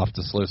seem to get off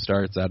to slow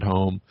starts at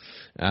home,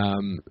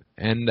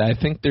 and I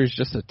think there's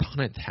just a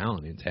ton of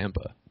talent in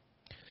Tampa.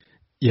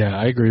 Yeah,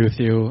 I agree with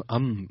you.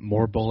 I'm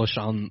more bullish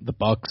on the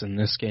Bucs in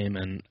this game,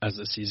 and as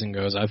the season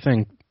goes, I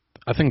think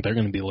they're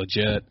going to be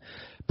legit.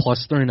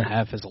 Plus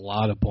 3.5 is a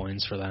lot of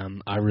points for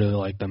them. I really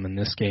like them in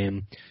this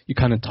game. You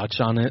kind of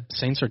touched on it.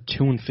 Saints are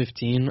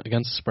 2-15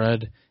 against the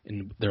spread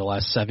in their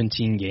last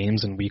 17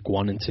 games in week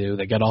 1 and 2.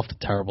 They get off to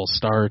terrible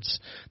starts.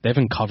 They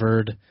haven't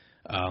covered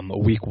a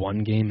week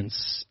 1 game in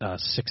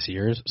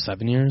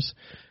 7 years.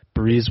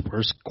 Breeze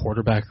worst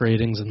quarterback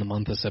ratings in the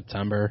month of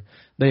September.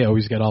 They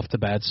always get off to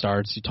bad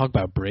starts. You talk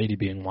about Brady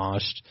being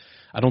washed.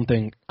 I don't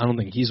think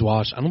he's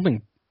washed. I'm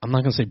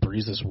not going to say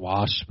Breeze is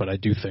washed, but I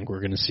do think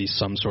we're going to see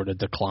some sort of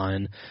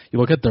decline. You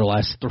look at their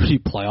last 3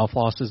 playoff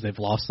losses, they've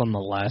lost on the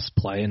last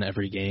play in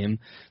every game.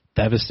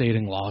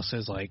 Devastating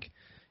losses. Like,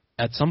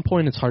 at some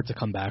point it's hard to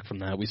come back from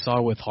that. We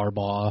saw with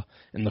Harbaugh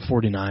and the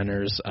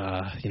 49ers,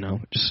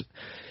 just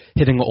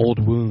hitting old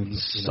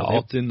wounds.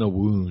 Salt in the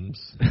wounds.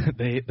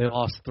 They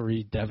lost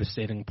 3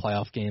 devastating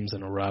playoff games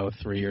in a row,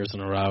 3 years in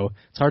a row.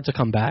 It's hard to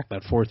come back.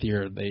 That 4th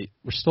year, they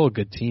were still a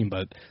good team,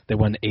 but they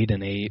went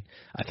 8-8.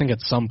 I think at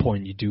some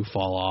point you do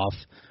fall off.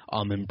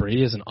 And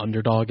Brady is an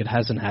underdog. It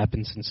hasn't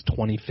happened since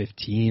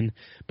 2015,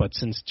 but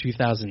since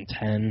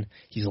 2010,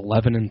 he's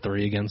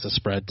 11-3 against the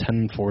spread,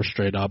 10-4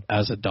 straight up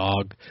as a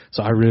dog.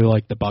 So I really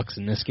like the Bucs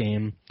in this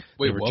game.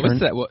 Wait, what was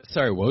that? What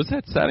was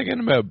that stat again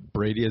about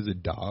Brady as a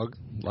dog?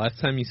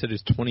 Last time you said it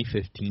was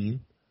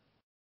 2015.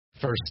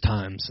 First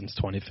time since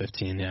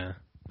 2015, yeah.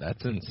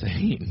 That's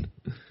insane.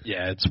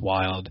 Yeah, it's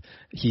wild.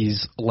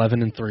 He's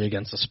 11-3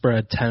 against the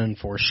spread,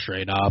 10-4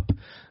 straight up.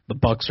 The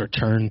Bucs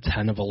returned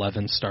 10 of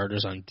 11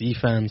 starters on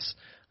defense.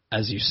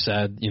 As you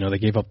said, they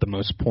gave up the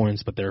most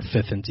points, but they're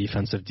 5th in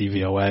defensive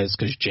DVOAs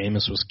because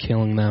Jameis was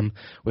killing them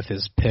with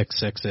his pick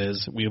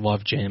sixes. We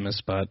love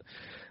Jameis, but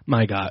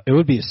my God, it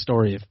would be a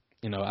story if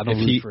I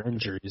don't root for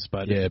injuries,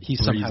 but he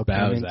somehow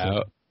bows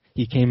out.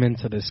 He came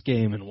into this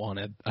game and won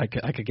it. I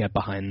could get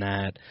behind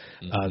that.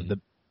 Mm-hmm.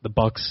 The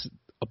Bucs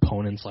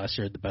opponents last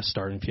year had the best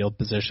starting field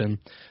position.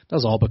 That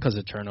was all because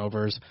of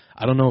turnovers.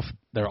 I don't know if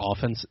their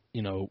offense,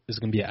 is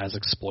going to be as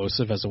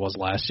explosive as it was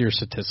last year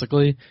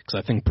statistically,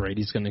 because I think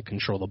Brady's going to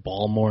control the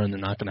ball more, and they're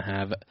not going to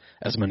have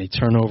as many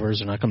turnovers.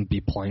 They're not going to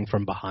be playing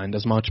from behind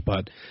as much,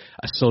 but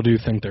I still do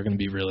think they're going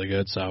to be really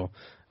good. So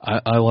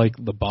I like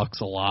the Bucs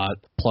a lot,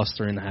 plus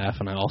 3.5,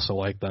 and I also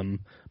like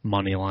them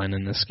money line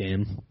in this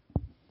game.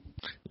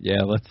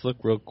 Yeah, let's look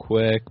real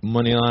quick.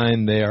 Money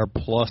line, they are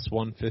plus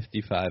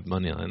 155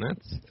 money line.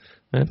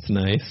 That's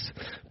nice.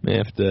 May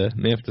have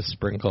to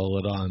sprinkle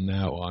it on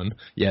that one.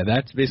 Yeah,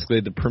 that's basically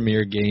the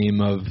premier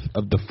game of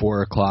the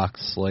 4:00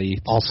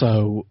 slate.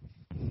 Also,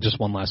 just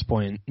one last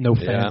point. No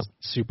fans.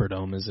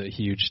 Superdome is a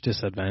huge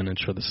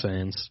disadvantage for the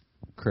Saints.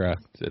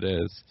 Correct, it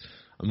is.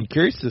 I'm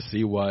curious to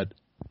see what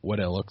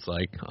it looks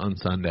like on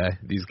Sunday,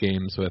 these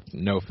games with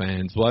no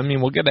fans. Well,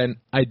 we'll get an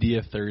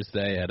idea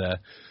Thursday at a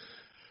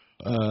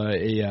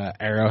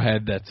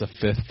Arrowhead that's a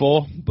fifth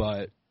full,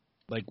 but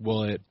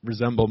will it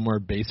resemble more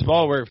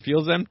baseball where it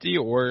feels empty,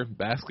 or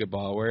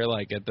basketball where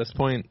at this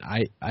point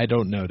I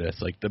don't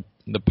notice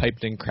the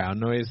piped in crowd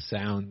noise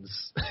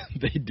sounds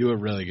they do a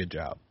really good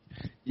job.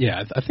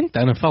 Yeah, I think the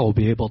NFL will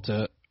be able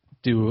to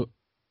do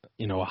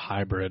a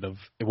hybrid of,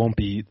 it won't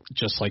be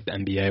just like the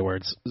NBA where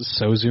it's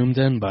so zoomed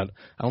in, but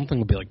I don't think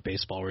it'll be like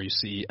baseball where you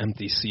see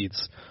empty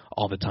seats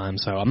all the time.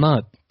 So I'm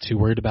not too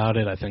worried about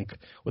it. I think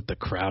with the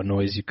crowd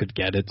noise, you could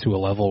get it to a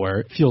level where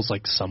it feels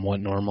like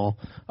somewhat normal.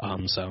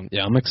 So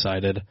yeah, I'm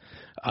excited.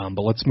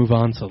 But let's move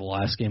on to the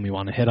last game we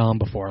want to hit on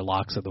before our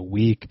locks of the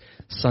week.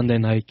 Sunday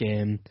night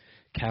game,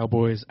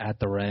 Cowboys at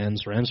the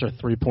Rams. Rams are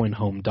 3-point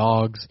home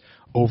dogs.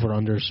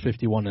 Over-under is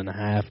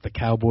 51.5. The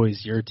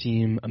Cowboys, your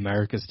team,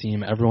 America's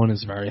team, everyone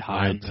is very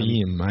high on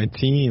them. My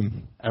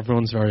team.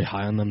 Everyone's very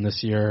high on them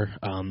this year.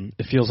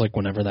 It feels like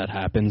whenever that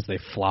happens, they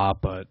flop,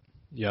 but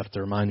you have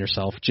to remind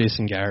yourself,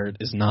 Jason Garrett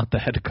is not the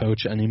head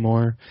coach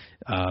anymore.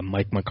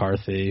 Mike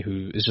McCarthy,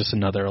 who is just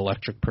another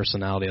electric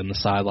personality on the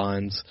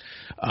sidelines.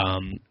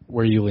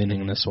 Where are you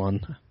leaning in this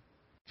one?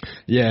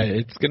 Yeah,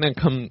 it's gonna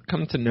come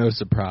to no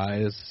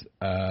surprise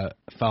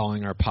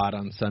following our pod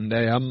on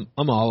Sunday. I'm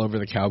all over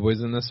the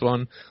Cowboys in this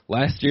one.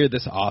 Last year,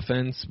 this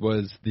offense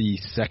was the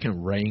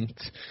second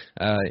ranked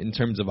in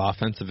terms of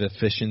offensive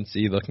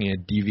efficiency. Looking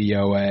at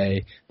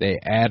DVOA, they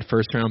add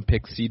first round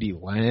pick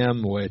CeeDee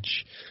Lamb,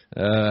 which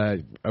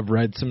I've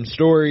read some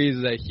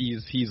stories that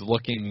he's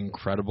looking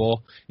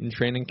incredible in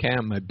training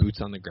camp. My boots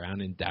on the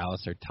ground in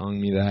Dallas are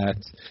telling me that.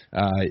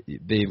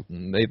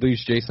 They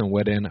lose Jason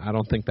Witten. I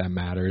don't think that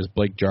matters.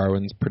 Blake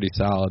Jarwin's pretty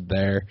solid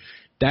there.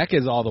 Dak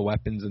has all the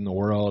weapons in the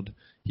world.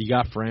 He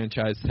got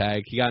franchise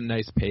tag. He got a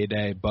nice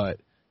payday, but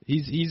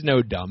he's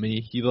no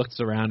dummy. He looks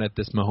around at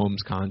this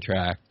Mahomes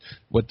contract,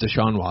 what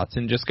Deshaun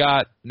Watson just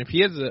got, and if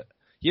he has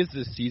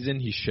the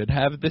season he should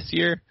have this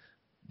year,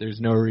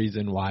 there's no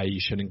reason why he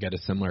shouldn't get a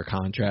similar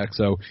contract.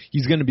 So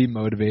he's going to be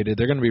motivated.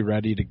 They're going to be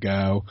ready to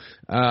go.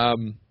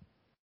 And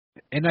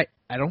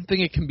I don't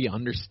think it can be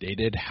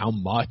understated how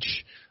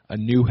much a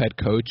new head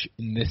coach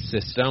in this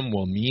system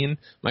will mean.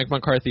 Mike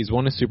McCarthy's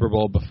won a Super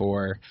Bowl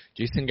before.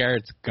 Jason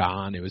Garrett's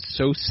gone. It was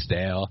so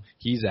stale.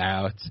 He's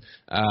out.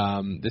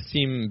 This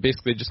team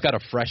basically just got a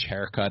fresh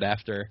haircut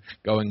after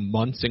going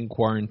months in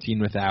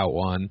quarantine without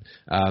one.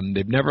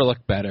 They've never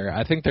looked better.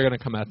 I think they're going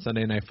to come out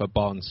Sunday Night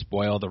Football and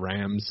spoil the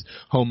Rams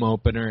home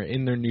opener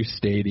in their new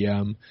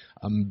stadium.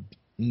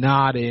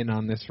 Not in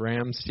on this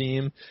Rams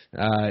team.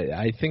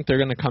 I think they're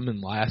going to come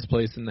in last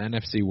place in the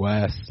NFC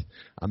West.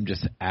 I'm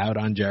just out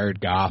on Jared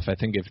Goff. I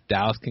think if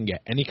Dallas can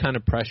get any kind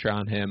of pressure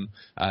on him,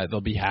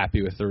 they'll be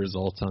happy with the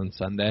results on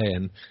Sunday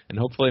and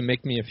hopefully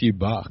make me a few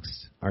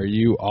bucks. Are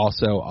you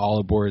also all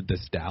aboard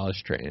this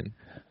Dallas train?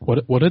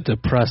 What a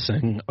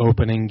depressing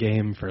opening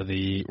game for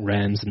the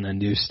Rams in the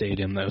new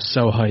stadium. That was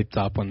so hyped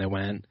up when they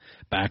went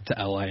back to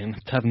LA, and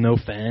to have no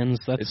fans,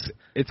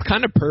 it's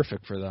kind of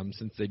perfect for them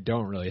since they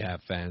don't really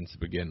have fans to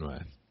begin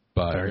with.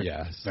 but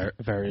yes. Very,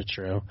 very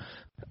true.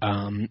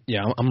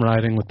 Yeah, I'm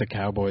riding with the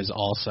Cowboys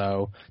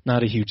also.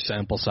 Not a huge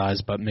sample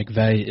size, but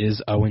McVay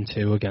is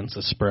 0-2 against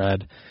the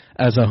spread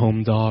as a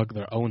home dog.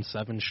 They're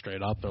 0-7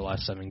 straight up their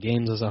last 7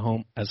 games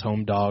as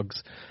home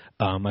dogs.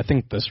 I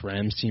think this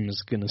Rams team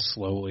is going to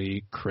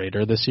slowly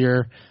crater this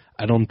year.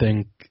 I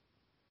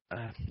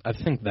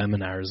think them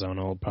and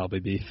Arizona will probably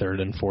be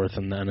 3rd and 4th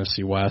in the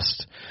NFC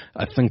West.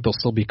 I think they'll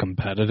still be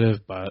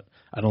competitive, but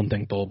I don't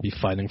think they'll be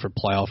fighting for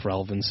playoff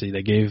relevancy.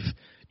 They gave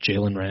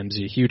Jalen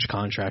Ramsey a huge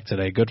contract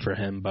today. Good for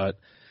him, but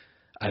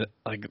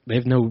they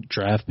have no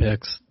draft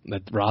picks.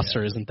 The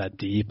roster isn't that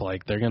deep.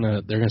 They're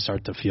gonna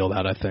start to feel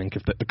that, I think,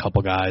 if a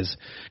couple guys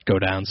go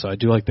down. So I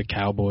do like the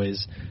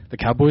Cowboys. The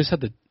Cowboys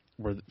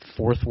were the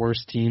 4th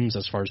worst teams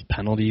as far as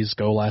penalties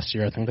go last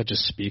year. I think that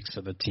just speaks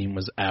to the team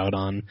was out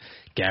on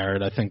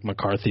Garrett. I think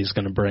McCarthy's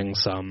going to bring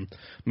some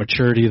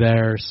maturity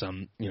there,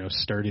 some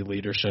sturdy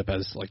leadership.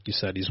 As like you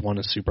said, he's won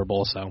a Super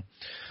Bowl, so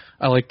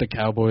I like the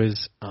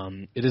Cowboys.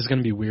 It is going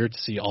to be weird to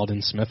see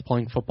Aldon Smith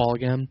playing football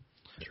again.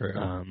 True.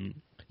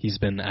 He's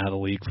been out of the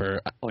league for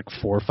 4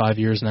 or 5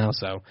 years now,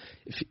 so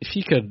if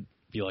he could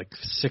be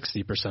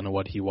 60% of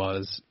what he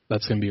was,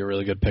 that's going to be a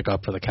really good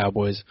pickup for the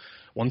Cowboys.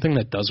 One thing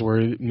that does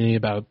worry me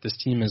about this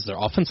team is their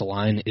offensive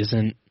line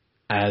isn't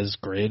as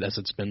great as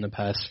it's been the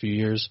past few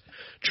years.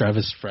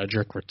 Travis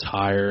Frederick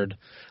retired.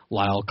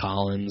 Lyle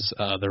Collins,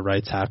 their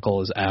right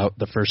tackle, is out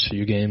the first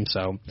few games,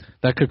 so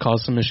that could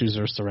cause some issues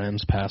versus the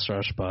Rams pass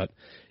rush, but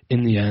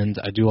in the end,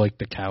 I do like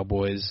the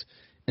Cowboys.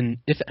 And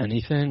if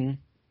anything,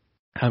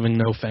 having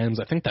no fans,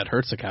 I think that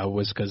hurts the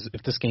Cowboys, because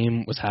if this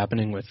game was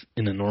happening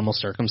in a normal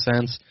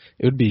circumstance,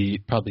 it would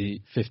be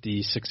probably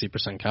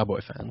 50-60%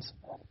 Cowboy fans.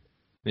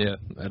 Yeah,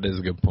 that is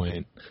a good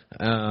point.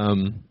 I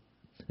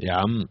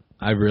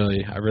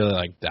really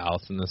like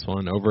Dallas in this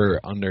one. Over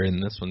under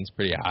in this one's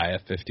pretty high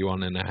at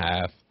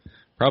 51.5.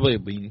 Probably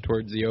lean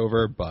towards the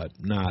over, but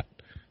not.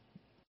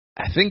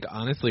 I think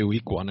honestly,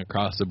 week 1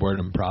 across the board,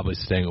 I'm probably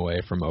staying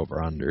away from over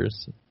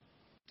unders.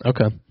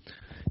 Okay.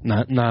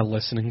 Not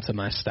listening to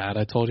my stat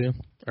I told you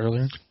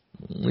earlier?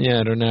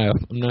 Yeah, I don't know.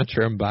 I'm not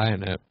sure I'm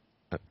buying it.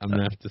 I'm going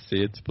to have to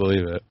see it to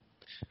believe it.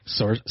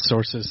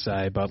 Sources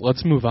say, but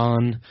let's move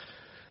on.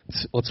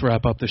 Let's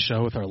wrap up the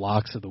show with our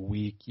locks of the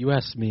week. You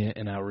asked me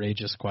an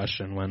outrageous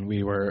question when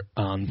we were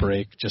on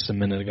break just a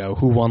minute ago.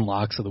 Who won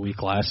locks of the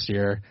week last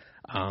year?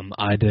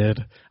 I did.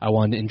 I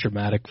won in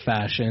dramatic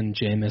fashion.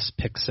 Jameis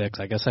pick 6.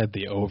 I guess I had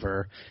the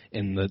over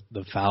in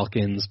the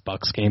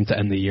Falcons-Bucks game to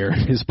end the year.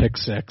 His pick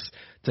 6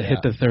 to hit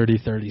the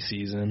 30-30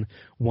 season.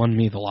 Won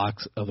me the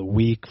locks of the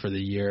week for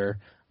the year.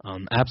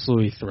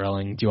 Absolutely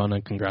thrilling. Do you want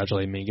to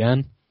congratulate me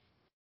again?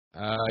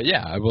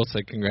 Yeah, I will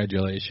say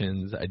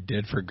congratulations. I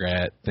did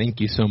forget. Thank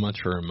you so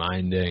much for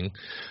reminding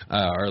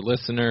our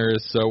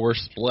listeners. So we're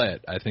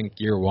split. I think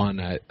year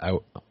 1, I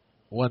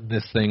won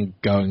this thing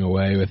going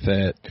away with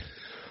it.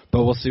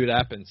 But we'll see what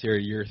happens here.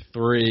 Year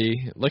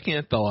 3, looking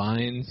at the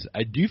lines,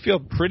 I do feel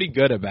pretty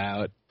good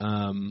about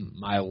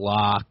my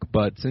lock.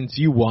 But since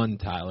you won,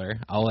 Tyler,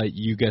 I'll let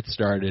you get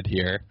started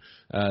here.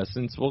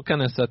 Since we'll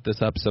kind of set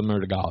this up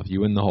similar to golf.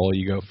 You win the hole,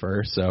 you go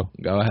first. So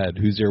go ahead.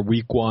 Who's your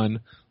week 1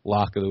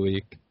 lock of the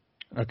week?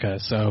 Okay,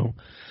 so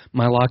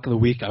my lock of the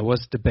week, I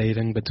was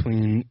debating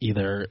between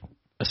either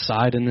a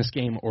side in this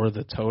game or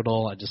the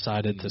total. I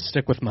decided to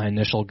stick with my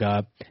initial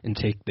gut and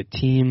take the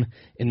team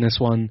in this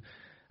one.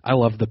 I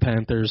love the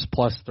Panthers,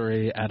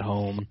 +3 at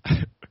home.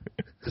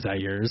 Is that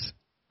yours?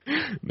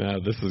 No,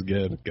 this is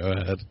good. Go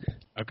ahead.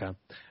 Okay.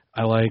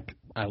 Like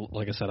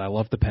I said, I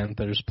love the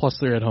Panthers,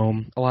 +3 at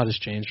home. A lot has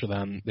changed for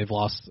them. They've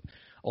lost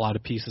a lot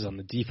of pieces on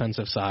the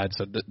defensive side,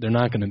 so they're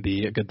not going to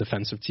be a good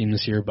defensive team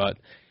this year, but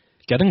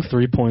getting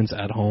 3 points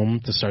at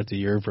home to start the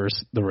year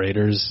versus the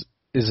Raiders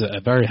is a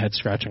very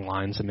head-scratching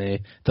line to me.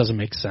 It doesn't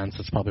make sense.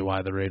 That's probably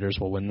why the Raiders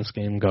will win this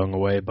game going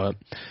away, but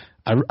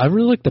I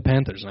really like the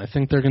Panthers, and I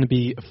think they're going to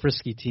be a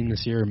frisky team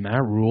this year.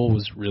 Matt Rule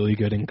was really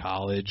good in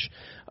college.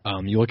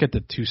 You look at the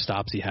 2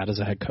 stops he had as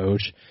a head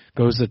coach.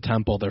 Goes to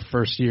Temple, their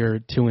first year,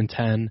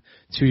 2-10.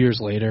 2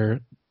 years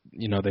later,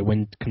 they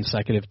win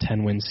consecutive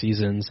 10-win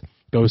seasons.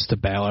 Goes to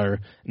Baylor,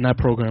 and that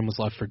program was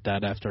left for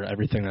dead after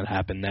everything that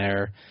happened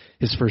there.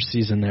 His first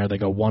season there, they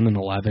go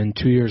 1-11.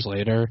 2 years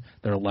later,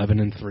 they're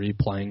 11-3,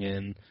 playing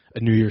in a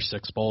New Year's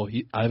Six Bowl.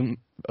 I'm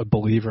a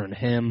believer in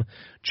him.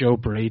 Joe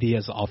Brady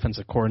as the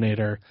offensive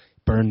coordinator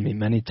burned me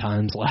many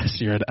times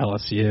last year at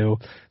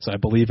LSU, so I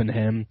believe in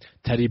him.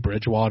 Teddy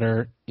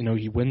Bridgewater,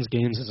 he wins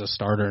games as a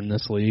starter in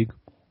this league.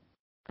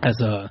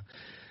 For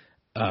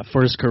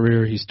his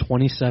career, he's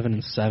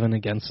 27-7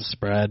 against the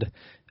spread.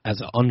 As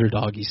an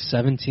underdog, he's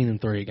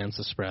 17-3 against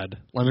the spread.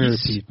 Let me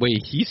repeat.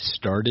 Wait, he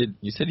started.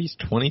 You said he's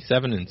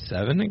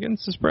 27-7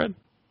 against the spread?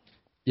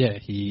 Yeah,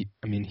 he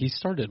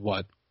started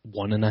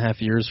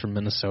 1.5 years from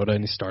Minnesota,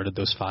 and he started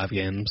those 5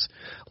 games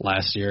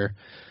last year.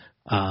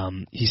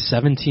 He's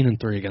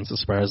 17-3 against the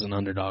spread as an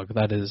underdog.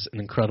 That is an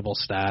incredible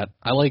stat.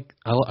 I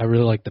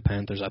really like the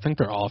Panthers. I think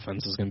their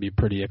offense is going to be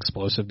pretty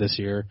explosive this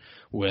year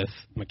with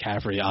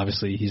McCaffrey.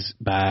 Obviously, he's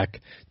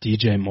back.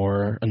 DJ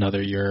Moore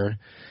another year.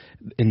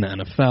 in the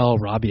NFL.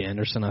 Robbie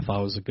Anderson, I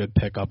thought was a good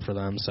pickup for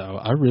them. So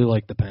I really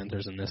like the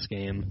Panthers in this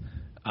game.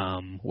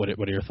 What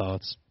are your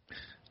thoughts?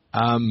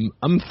 I'm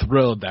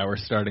thrilled that we're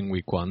starting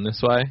week 1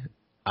 this way.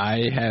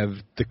 I have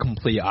the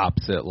complete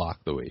opposite lock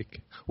of the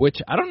week, which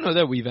I don't know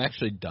that we've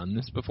actually done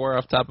this before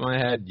off the top of my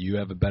head. You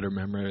have a better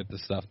memory of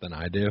this stuff than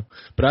I do.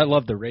 But I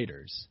love the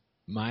Raiders.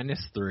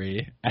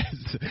 -3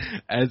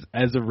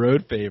 as a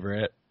road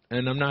favorite.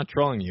 And I'm not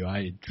trolling you.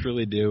 I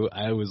truly do.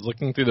 I was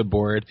looking through the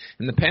board,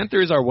 and the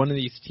Panthers are one of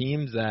these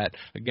teams that,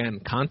 again,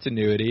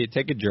 continuity,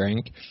 take a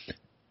drink.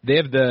 They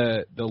have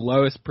the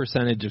lowest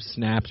percentage of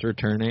snaps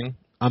returning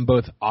on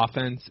both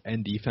offense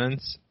and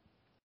defense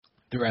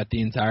throughout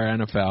the entire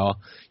NFL.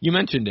 You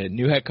mentioned it.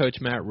 New head coach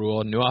Matt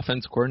Rule, new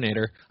offense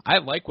coordinator. I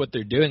like what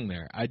they're doing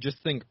there. I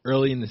just think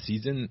early in the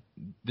season,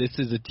 this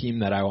is a team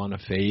that I want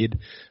to fade.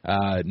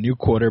 New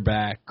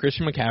quarterback.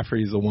 Christian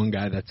McCaffrey is the one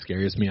guy that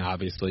scares me,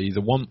 obviously. He's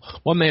a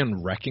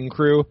one-man wrecking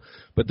crew.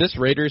 But this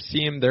Raiders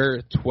team,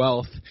 they're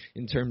 12th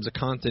in terms of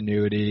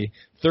continuity.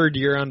 3rd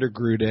year under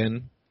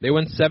Gruden. They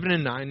went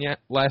 7-9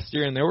 last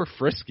year, and they were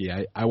frisky.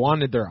 I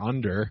wanted their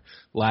under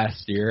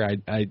last year.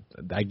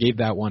 I gave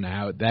that one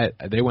out. That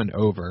they went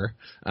over.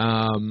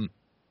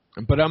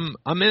 But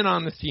I'm in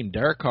on this team.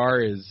 Derek Carr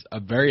is a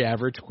very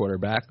average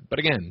quarterback, but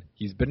again,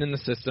 he's been in the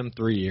system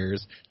 3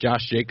 years.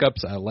 Josh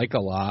Jacobs, I like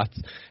a lot,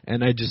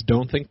 and I just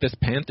don't think this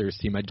Panthers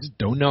team, I just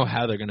don't know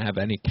how they're going to have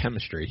any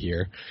chemistry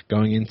here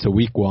going into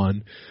week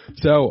 1.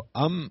 So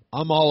I'm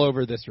all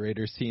over this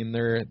Raiders team.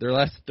 Their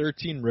last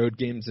 13 road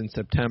games in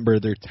September,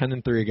 they're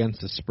 10-3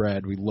 against the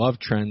spread. We love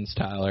trends,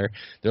 Tyler.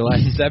 Their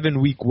last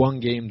 7 week 1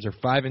 games are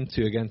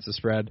 5-2 against the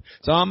spread.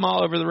 So I'm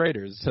all over the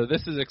Raiders. So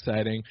this is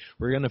exciting.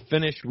 We're going to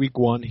finish week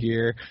 1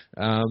 here,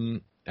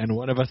 and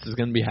one of us is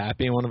going to be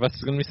happy and one of us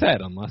is going to be sad,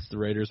 unless the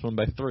Raiders win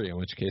by 3, in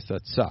which case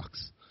that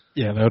sucks.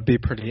 Yeah, that would be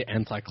pretty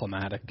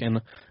anticlimactic.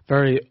 And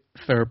very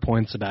fair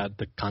points about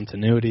the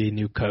continuity,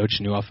 new coach,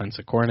 new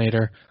offensive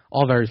coordinator,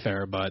 all very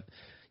fair. But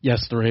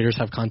yes, the Raiders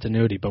have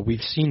continuity, but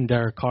we've seen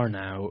Derek Carr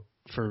now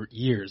for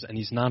years, and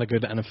he's not a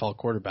good NFL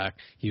quarterback.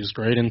 He was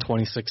great in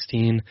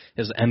 2016.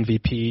 His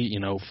MVP,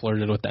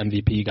 flirted with the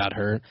MVP, got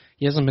hurt.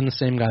 He hasn't been the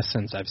same guy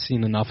since. I've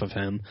seen enough of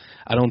him.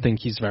 I don't think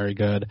he's very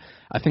good.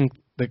 I think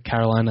that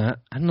Carolina,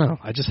 I don't know,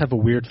 I just have a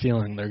weird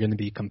feeling they're going to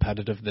be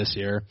competitive this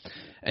year.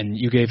 And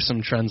you gave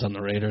some trends on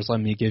the Raiders. Let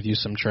me give you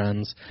some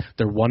trends.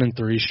 They're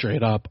 1-3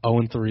 straight up,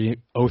 0-3,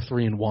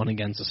 0-3-1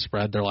 against the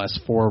spread. Their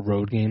last 4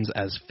 road games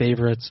as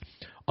favorites.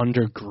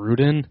 Under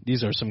Gruden,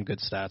 these are some good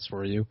stats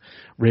for you.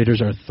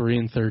 Raiders are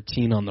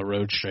 3-13 on the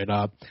road straight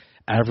up.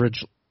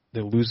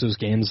 They lose those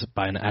games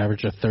by an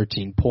average of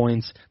 13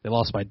 points. They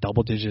lost by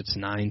double digits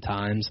 9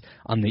 times.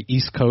 On the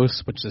East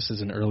Coast, which this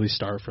is an early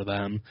start for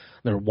them,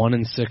 they're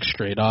 1-6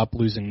 straight up,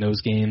 losing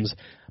those games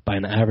by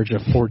an average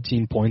of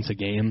 14 points a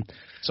game.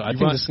 So I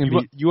think this is going to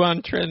be... You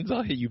on trends?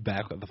 I'll hit you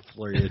back with a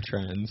flurry of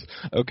trends.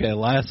 Okay,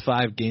 last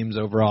 5 games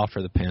overall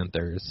for the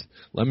Panthers.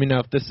 Let me know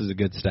if this is a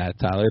good stat,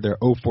 Tyler. They're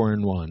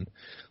 0-4-1.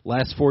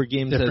 Last 4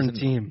 games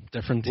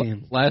different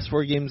team. Last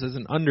 4 games as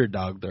an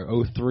underdog, they're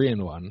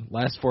 0-3-1.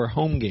 Last 4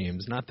 home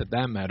games, not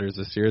that matters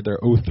this year, they're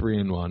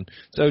 0-3-1.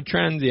 So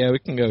trends, yeah, we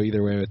can go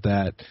either way with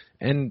that.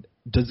 And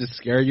does it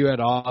scare you at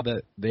all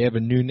that they have a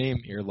new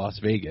name here, Las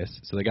Vegas,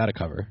 so they got to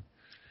cover?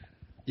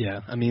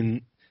 Yeah, I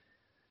mean,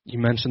 you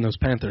mentioned those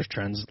Panthers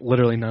trends.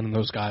 Literally none of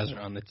those guys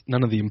are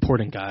none of the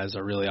important guys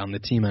are really on the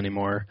team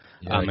anymore,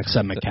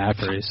 except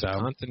McCaffrey. So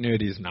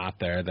continuity is not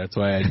there. That's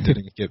why I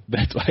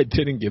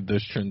didn't give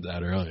those trends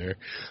out earlier.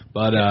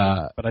 But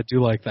I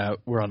do like that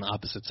we're on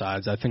opposite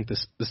sides. I think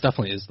this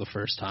definitely is the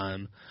first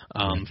time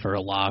for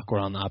a lock we're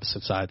on the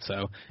opposite side.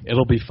 So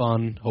it'll be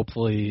fun.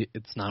 Hopefully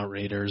it's not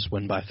Raiders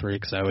win by 3,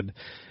 because that would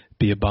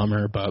be a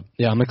bummer. But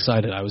yeah, I'm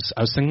excited. I was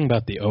thinking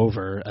about the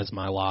over as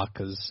my lock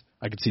because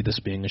I could see this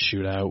being a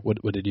shootout.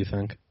 What did you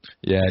think?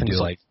 Yeah, I do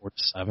like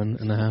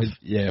 47.5.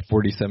 Yeah,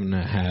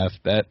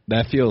 47.5.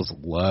 That feels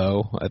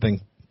low. I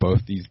think both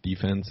these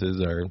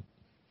defenses are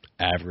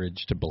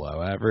average to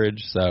below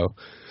average, so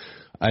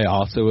I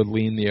also would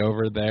lean the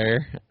over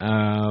there.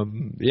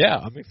 Yeah,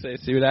 I'm excited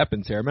to see what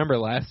happens here. I remember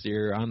last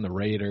year on the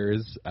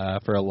Raiders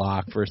for a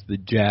lock versus the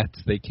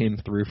Jets, they came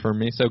through for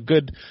me. So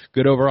good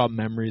overall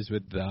memories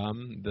with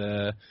them.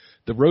 The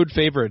road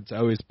favorite's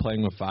always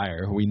playing with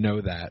fire. We know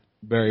that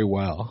very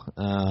well.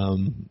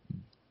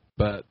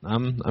 But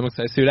I'm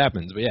excited to see what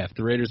happens. But yeah, if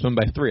the Raiders win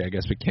by 3, I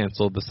guess we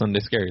canceled the Sunday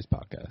Scaries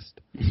podcast.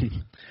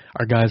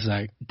 Our guys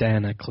like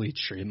Dan at Cleat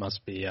Street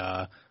must be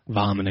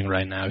vomiting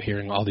right now,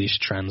 hearing all these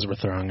trends we're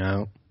throwing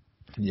out.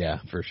 Yeah,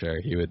 for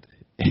sure. He would.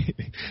 I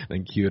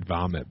think he would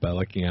vomit by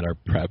looking at our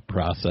prep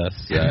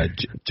process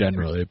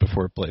generally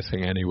before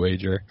placing any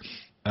wager.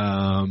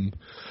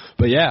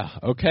 But yeah,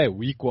 okay.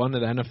 Week 1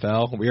 of the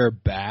NFL, we are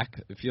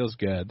back. It feels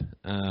good.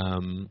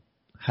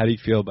 How do you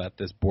feel about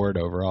this board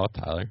overall,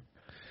 Tyler?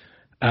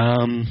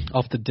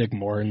 I'll have to dig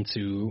more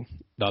into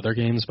the other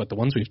games, but the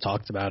ones we've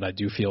talked about I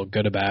do feel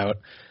good about.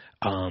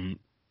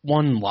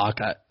 one lock,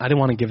 I didn't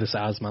want to give this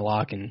out as my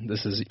lock, and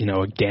this is,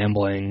 a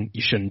gambling,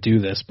 you shouldn't do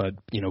this, but,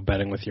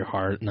 betting with your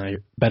heart,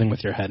 betting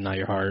with your head, not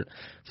your heart.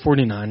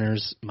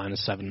 49ers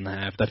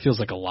 -7.5. That feels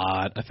like a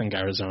lot. I think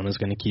Arizona's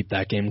going to keep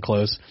that game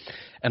close.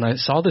 And I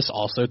saw this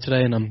also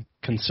today, and I'm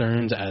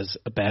concerned as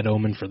a bad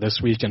omen for this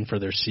week and for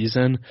their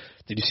season.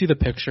 Did you see the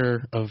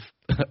picture of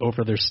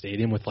over their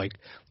stadium with, like,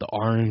 the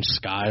orange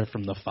sky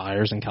from the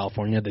fires in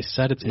California? They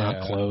said it's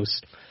not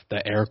close.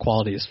 The air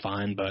quality is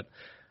fine, but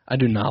I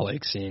do not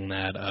like seeing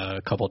that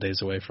a couple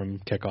days away from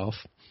kickoff.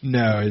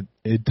 No,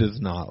 it does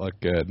not look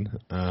good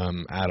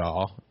at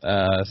all.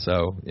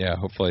 So, yeah,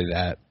 hopefully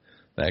that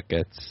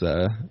gets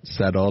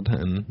settled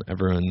and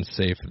everyone's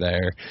safe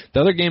there.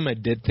 The other game I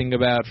did think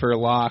about for a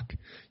lock,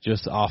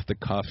 just off the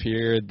cuff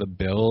here, the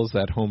Bills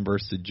at home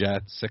versus the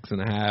Jets,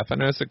 6.5. I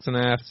know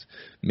 6.5's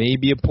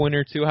maybe a point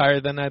or two higher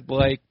than I'd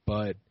like,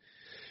 but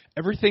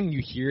everything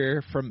you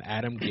hear from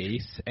Adam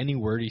Gase, any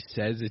word he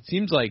says, it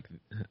seems like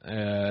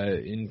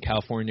in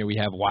California we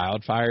have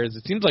wildfires.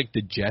 It seems like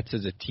the Jets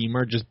as a team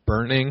are just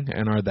burning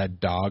and are that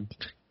dog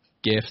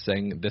gif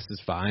saying this is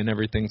fine,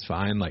 everything's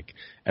fine. Like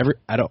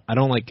I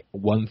don't like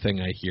one thing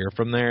I hear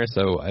from there,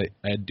 so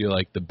I do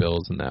like the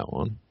Bills in that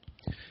one.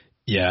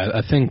 Yeah,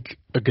 I think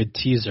a good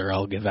teaser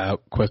I'll give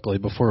out quickly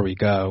before we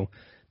go.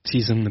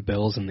 Teasing the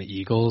Bills and the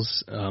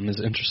Eagles is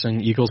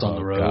interesting. Eagles on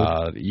the road.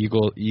 God,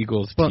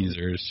 Eagles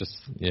teaser is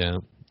just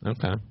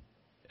okay.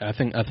 I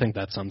think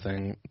that's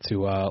something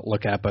to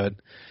look at, but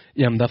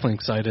yeah, I'm definitely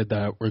excited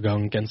that we're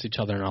going against each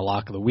other in our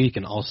lock of the week,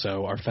 and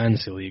also our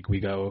fantasy league. We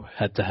go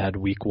head to head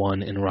week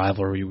 1 in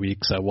rivalry week,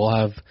 so we'll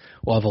have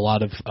a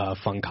lot of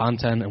fun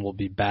content, and we'll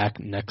be back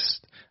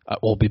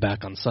We'll be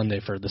back on Sunday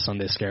for the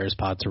Sunday Scares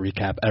pod to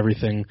recap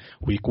everything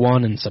week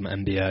 1 and some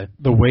NBA.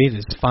 The wait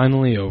is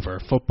finally over.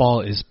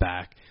 Football is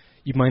back.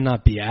 You might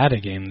not be at a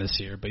game this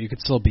year, but you could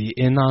still be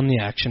in on the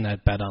action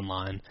at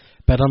BetOnline.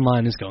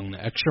 BetOnline is going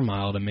the extra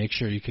mile to make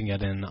sure you can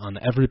get in on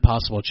every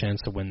possible chance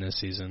to win this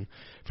season.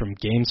 From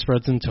game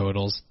spreads and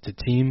totals to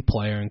team,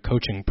 player, and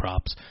coaching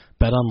props,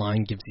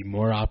 BetOnline gives you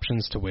more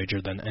options to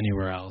wager than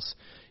anywhere else.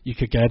 You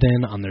could get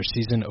in on their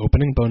season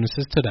opening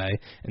bonuses today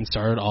and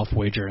start off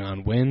wagering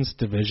on wins,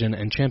 division,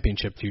 and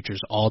championship futures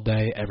all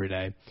day, every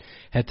day.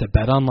 Head to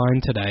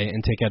BetOnline today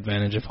and take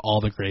advantage of all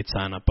the great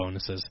sign-up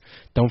bonuses.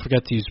 Don't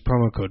forget to use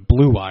promo code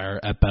BlueWire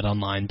at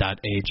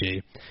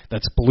betonline.ag.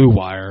 That's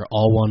BlueWire,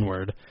 all one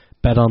word.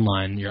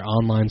 BetOnline, your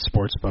online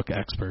sportsbook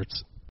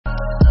experts.